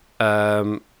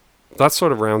 that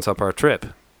sort of rounds up our trip.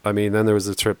 I mean, then there was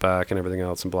the trip back and everything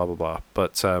else and blah blah blah.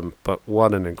 But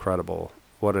what an incredible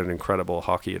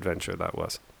hockey adventure that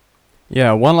was.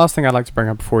 Yeah, one last thing I'd like to bring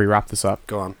up before we wrap this up.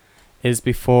 Go on.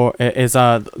 Before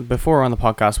on the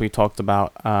podcast we talked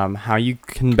about how you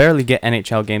can barely get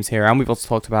NHL games here, and we've also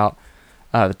talked about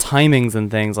the timings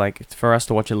and things, like for us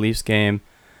to watch a Leafs game,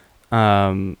 we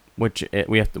have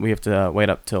to wait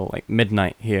up till like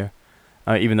midnight here,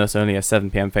 even though it's only a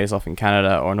 7 p.m. face-off in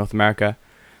Canada or North America.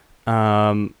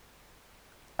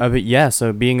 But yeah,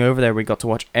 so being over there, we got to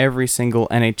watch every single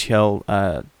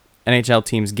NHL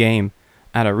team's game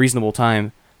at a reasonable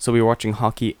time. So we were watching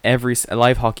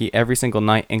live hockey every single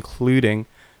night, including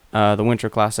the Winter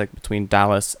Classic between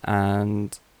Dallas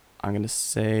and, I'm gonna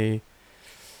say,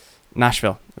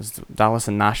 Nashville. It was Dallas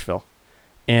and Nashville,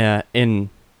 in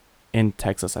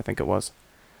Texas, I think it was.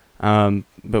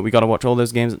 But we got to watch all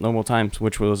those games at normal times,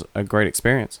 which was a great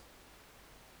experience.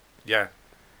 Yeah.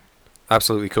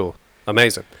 Absolutely cool.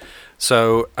 Amazing.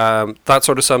 So that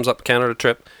sort of sums up the Canada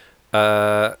trip.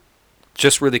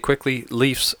 Just really quickly,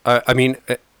 Leafs.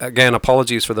 Again,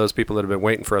 apologies for those people that have been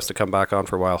waiting for us to come back on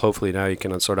for a while. Hopefully now you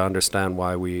can sort of understand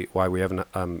why we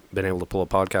haven't been able to pull a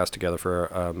podcast together for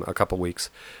a couple of weeks.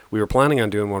 We were planning on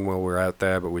doing one while we were out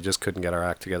there, but we just couldn't get our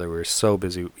act together. We were so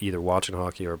busy either watching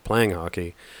hockey or playing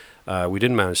hockey. We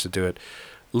didn't manage to do it.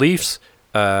 Leafs,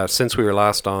 since we were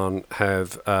last on,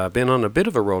 have been on a bit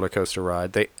of a roller coaster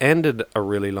ride. They ended a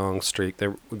really long streak.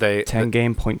 They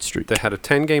 10-game point streak. They had a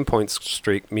 10-game point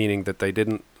streak, meaning that they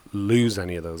didn't lose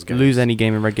any of those games. Lose any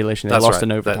game in regulation. They lost in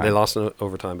overtime. They lost in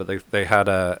overtime, but they had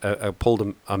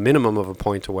pulled a minimum of a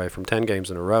point away from 10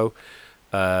 games in a row.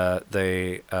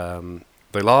 They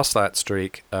lost that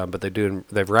streak, but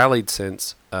they've rallied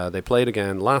since. They played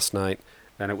again last night,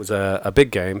 and it was a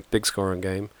big game, big scoring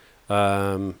game.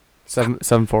 7-4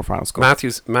 final score.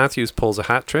 Matthews pulls a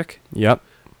hat trick. Yep.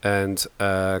 And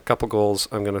a couple goals,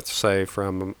 I'm going to say,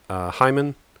 from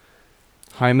Hyman,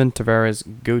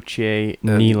 Tavares, Gauthier,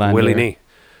 Nylander, Willie Nee.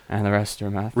 And the rest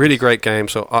are Matthews. Really great game.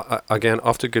 So, again,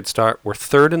 off to a good start. We're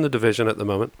 3rd in the division at the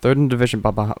moment. 3rd in the division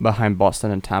behind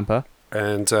Boston and Tampa.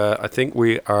 And I think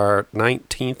we are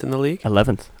 19th in the league.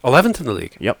 11th. 11th in the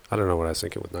league. Yep. I don't know what I was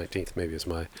thinking with 19th. Maybe it's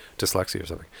my dyslexia or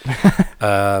something.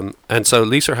 And so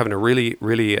Leafs are having a really,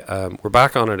 really... we're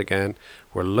back on it again.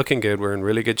 We're looking good. We're in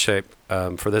really good shape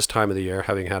for this time of the year,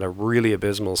 having had a really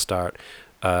abysmal start.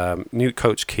 New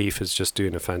coach Keefe is just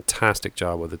doing a fantastic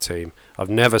job with the team. I've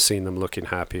never seen them looking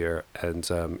happier, and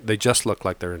they just look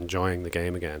like they're enjoying the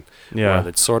game again. Yeah,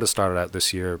 it sort of started out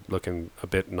this year looking a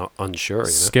bit not unsure,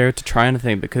 scared to try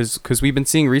anything because we've been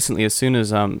seeing recently, as soon as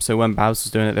so when Babs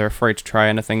was doing it, they're afraid to try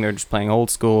anything. They're just playing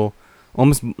old school,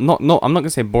 almost not I'm not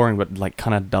gonna say boring, but like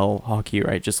kind of dull hockey,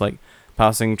 right? Just like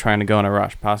passing, trying to go on a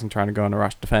rush,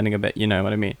 defending a bit, you know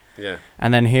what I mean? Yeah.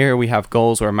 And then here we have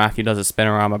goals where Matthew does a spin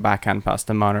around a backhand pass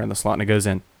to Marner in the slot and it goes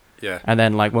in. Yeah. And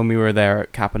then like when we were there,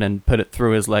 Kapanen put it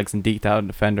through his legs and deked out a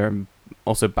defender and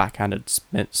also backhanded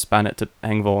span it to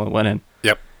Engvall and went in.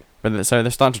 But so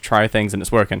they're starting to try things and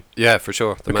it's working. Yeah, for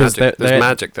sure. Because There's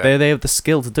magic there. They have the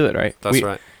skill to do it, right? That's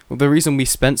right. The reason we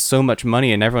spent so much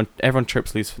money and everyone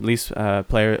trips Leafs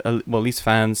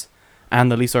fans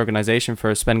and the Leafs organization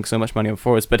for spending so much money on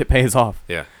forwards, but it pays off.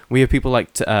 Yeah. We have people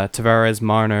like Tavares,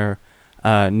 Marner,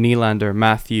 Nylander,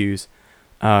 Matthews.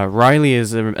 Riley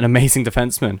is an amazing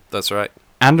defenseman. That's right.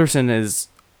 Anderson is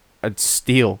a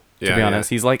steal, to be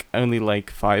honest. Yeah. He's like only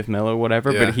like $5 million or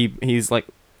whatever, Yeah. but he's like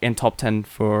in top 10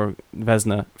 for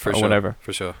Vezina or whatever.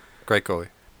 For sure. Great goalie.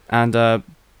 And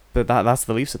but that's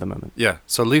the Leafs at the moment. Yeah.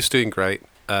 So Leafs doing great.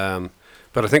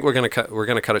 But I think we're gonna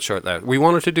cut it short there. We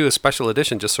wanted to do a special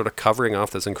edition, just sort of covering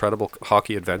off this incredible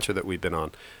hockey adventure that we've been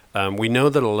on. We know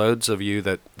that loads of you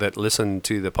that listen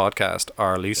to the podcast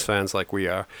are Leafs fans like we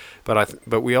are,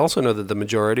 but we also know that the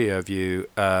majority of you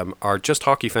are just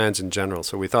hockey fans in general.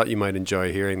 So we thought you might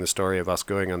enjoy hearing the story of us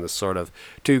going on this sort of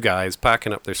two guys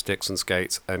packing up their sticks and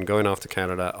skates and going off to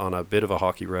Canada on a bit of a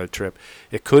hockey road trip.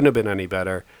 It couldn't have been any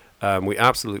better. We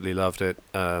absolutely loved it.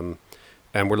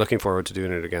 And we're looking forward to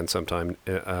doing it again sometime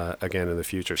again in the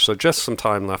future. So just some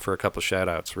time left for a couple of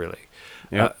shout-outs, really.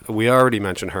 Yeah. We already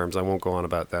mentioned Herms. I won't go on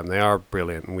about them. They are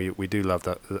brilliant, and we do love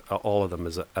that all of them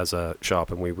as a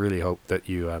shop, and we really hope that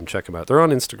you check them out. They're on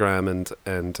Instagram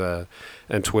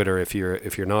and Twitter if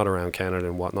you're not around Canada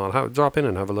and whatnot. Drop in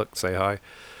and have a look, say hi,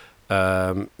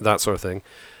 that sort of thing.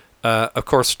 Of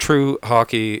course, True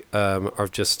Hockey are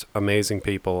just amazing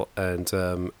people, and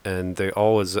they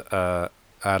always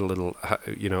add a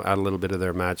little bit of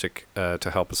their magic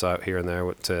to help us out here and there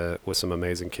with some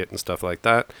amazing kit and stuff like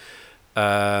that.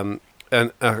 And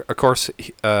of course,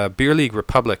 Beer League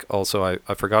Republic also,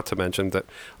 I forgot to mention that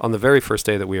on the very first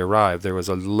day that we arrived, there was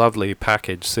a lovely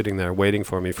package sitting there waiting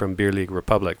for me from Beer League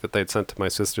Republic that they'd sent to my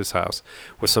sister's house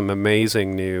with some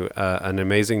amazing new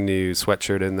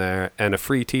sweatshirt in there and a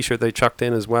free t-shirt they chucked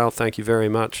in as well. Thank you very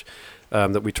much.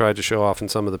 That we tried to show off in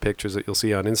some of the pictures that you'll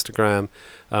see on Instagram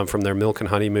from their Milk and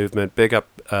Honey movement. Big up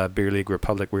Beer League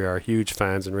Republic. We are huge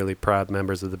fans and really proud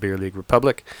members of the Beer League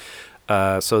Republic.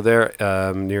 So they're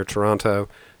near Toronto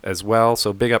as well.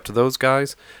 So big up to those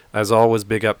guys. As always,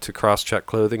 big up to Crosscheck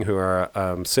Clothing, who are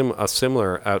a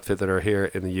similar outfit that are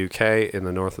here in the UK, in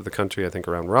the north of the country, I think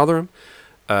around Rotherham.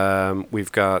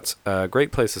 We've got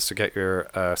great places to get your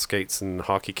skates and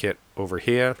hockey kit over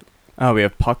here. We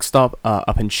have Puck Stop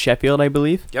up in Sheffield, I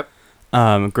believe. Yep.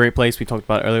 Great place we talked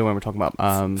about earlier when we were talking about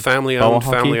family owned,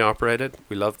 family operated.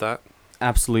 We love that.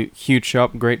 Absolute huge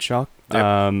shop, great shop.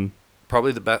 Yep.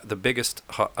 Probably the biggest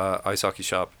ice hockey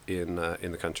shop in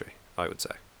the country, I would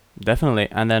say. Definitely.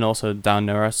 And then also down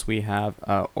near us we have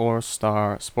All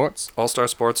Star Sports. All Star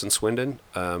Sports in Swindon.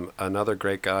 Another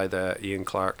great guy there, Ian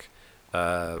Clark.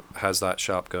 Has that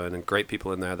shop going, and great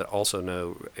people in there that also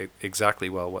know exactly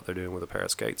well what they're doing with a pair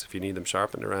of skates if you need them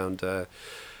sharpened around the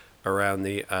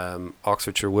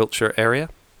Oxfordshire, Wiltshire area.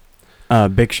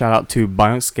 Big shout out to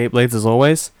Bionic Skate Blades as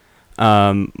always.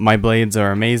 My blades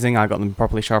are amazing. I got them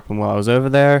properly sharpened while I was over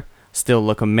there. Still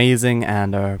look amazing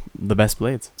and are the best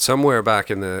blades. Somewhere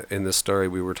back in the story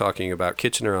we were talking about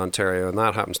Kitchener, Ontario, and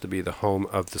that happens to be the home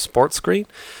of the Sports Screen,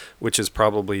 which is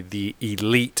probably the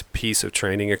elite piece of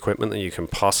training equipment that you can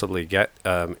possibly get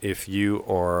if you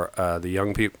or the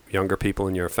younger people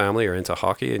in your family are into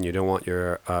hockey and you don't want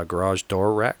your garage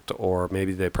door wrecked, or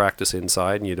maybe they practice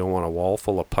inside and you don't want a wall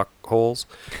full of puck holes.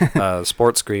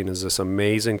 Sports Screen is this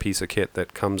amazing piece of kit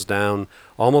that comes down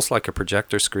almost like a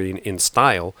projector screen in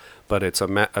style, but it's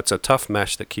a tough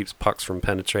mesh that keeps pucks from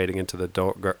penetrating into the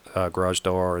garage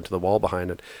door or into the wall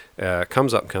behind it.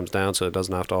 Comes up and comes down, so it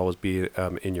doesn't have to always be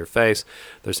in your face.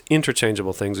 There's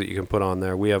interchangeable things that you can put on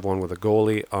there. We have one with a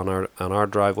goalie on our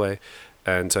driveway,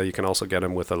 and you can also get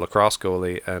them with a lacrosse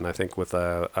goalie, and I think with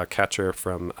a catcher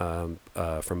from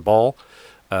ball.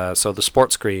 So the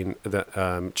Sports Screen,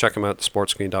 check them out,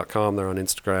 sportscreen.com. They're on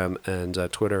Instagram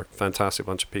and Twitter. Fantastic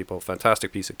bunch of people.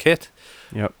 Fantastic piece of kit.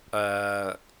 Yep.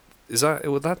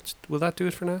 Will that do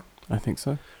it for now? I think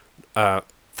so.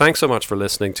 Thanks so much for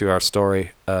listening to our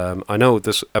story. I know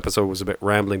this episode was a bit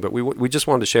rambling, but we just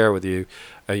wanted to share with you,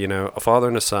 a father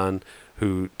and a son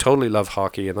who totally love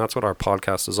hockey, and that's what our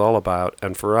podcast is all about.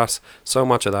 And for us, so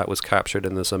much of that was captured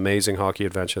in this amazing hockey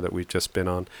adventure that we've just been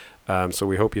on. So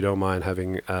we hope you don't mind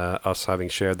having us having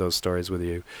shared those stories with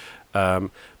you.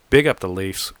 big up the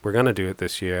Leafs. We're going to do it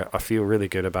this year. I feel really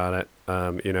good about it.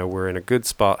 We're in a good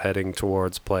spot heading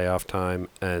towards playoff time,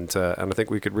 and I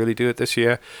think we could really do it this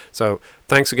year. So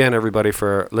thanks again, everybody,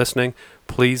 for listening.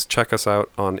 Please check us out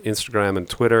on Instagram and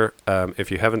Twitter. If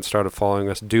you haven't started following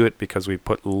us, do it, because we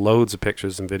put loads of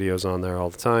pictures and videos on there all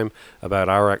the time about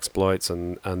our exploits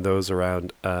and those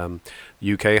around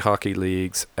UK hockey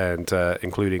leagues, and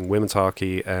including women's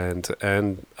hockey and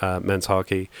men's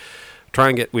hockey.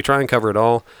 We try and cover it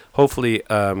all. Hopefully,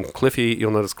 Cliffy,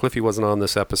 you'll notice Cliffy wasn't on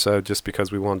this episode just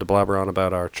because we wanted to blabber on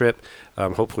about our trip.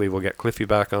 Hopefully we'll get Cliffy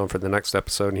back on for the next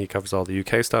episode, and he covers all the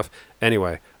UK stuff.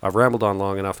 Anyway, I've rambled on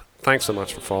long enough. Thanks so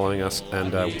much for following us,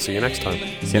 and we'll see you next time.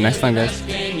 See you next time, guys. And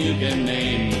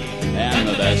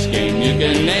the best game you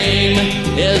can name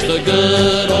is the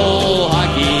good old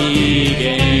hockey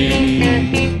game.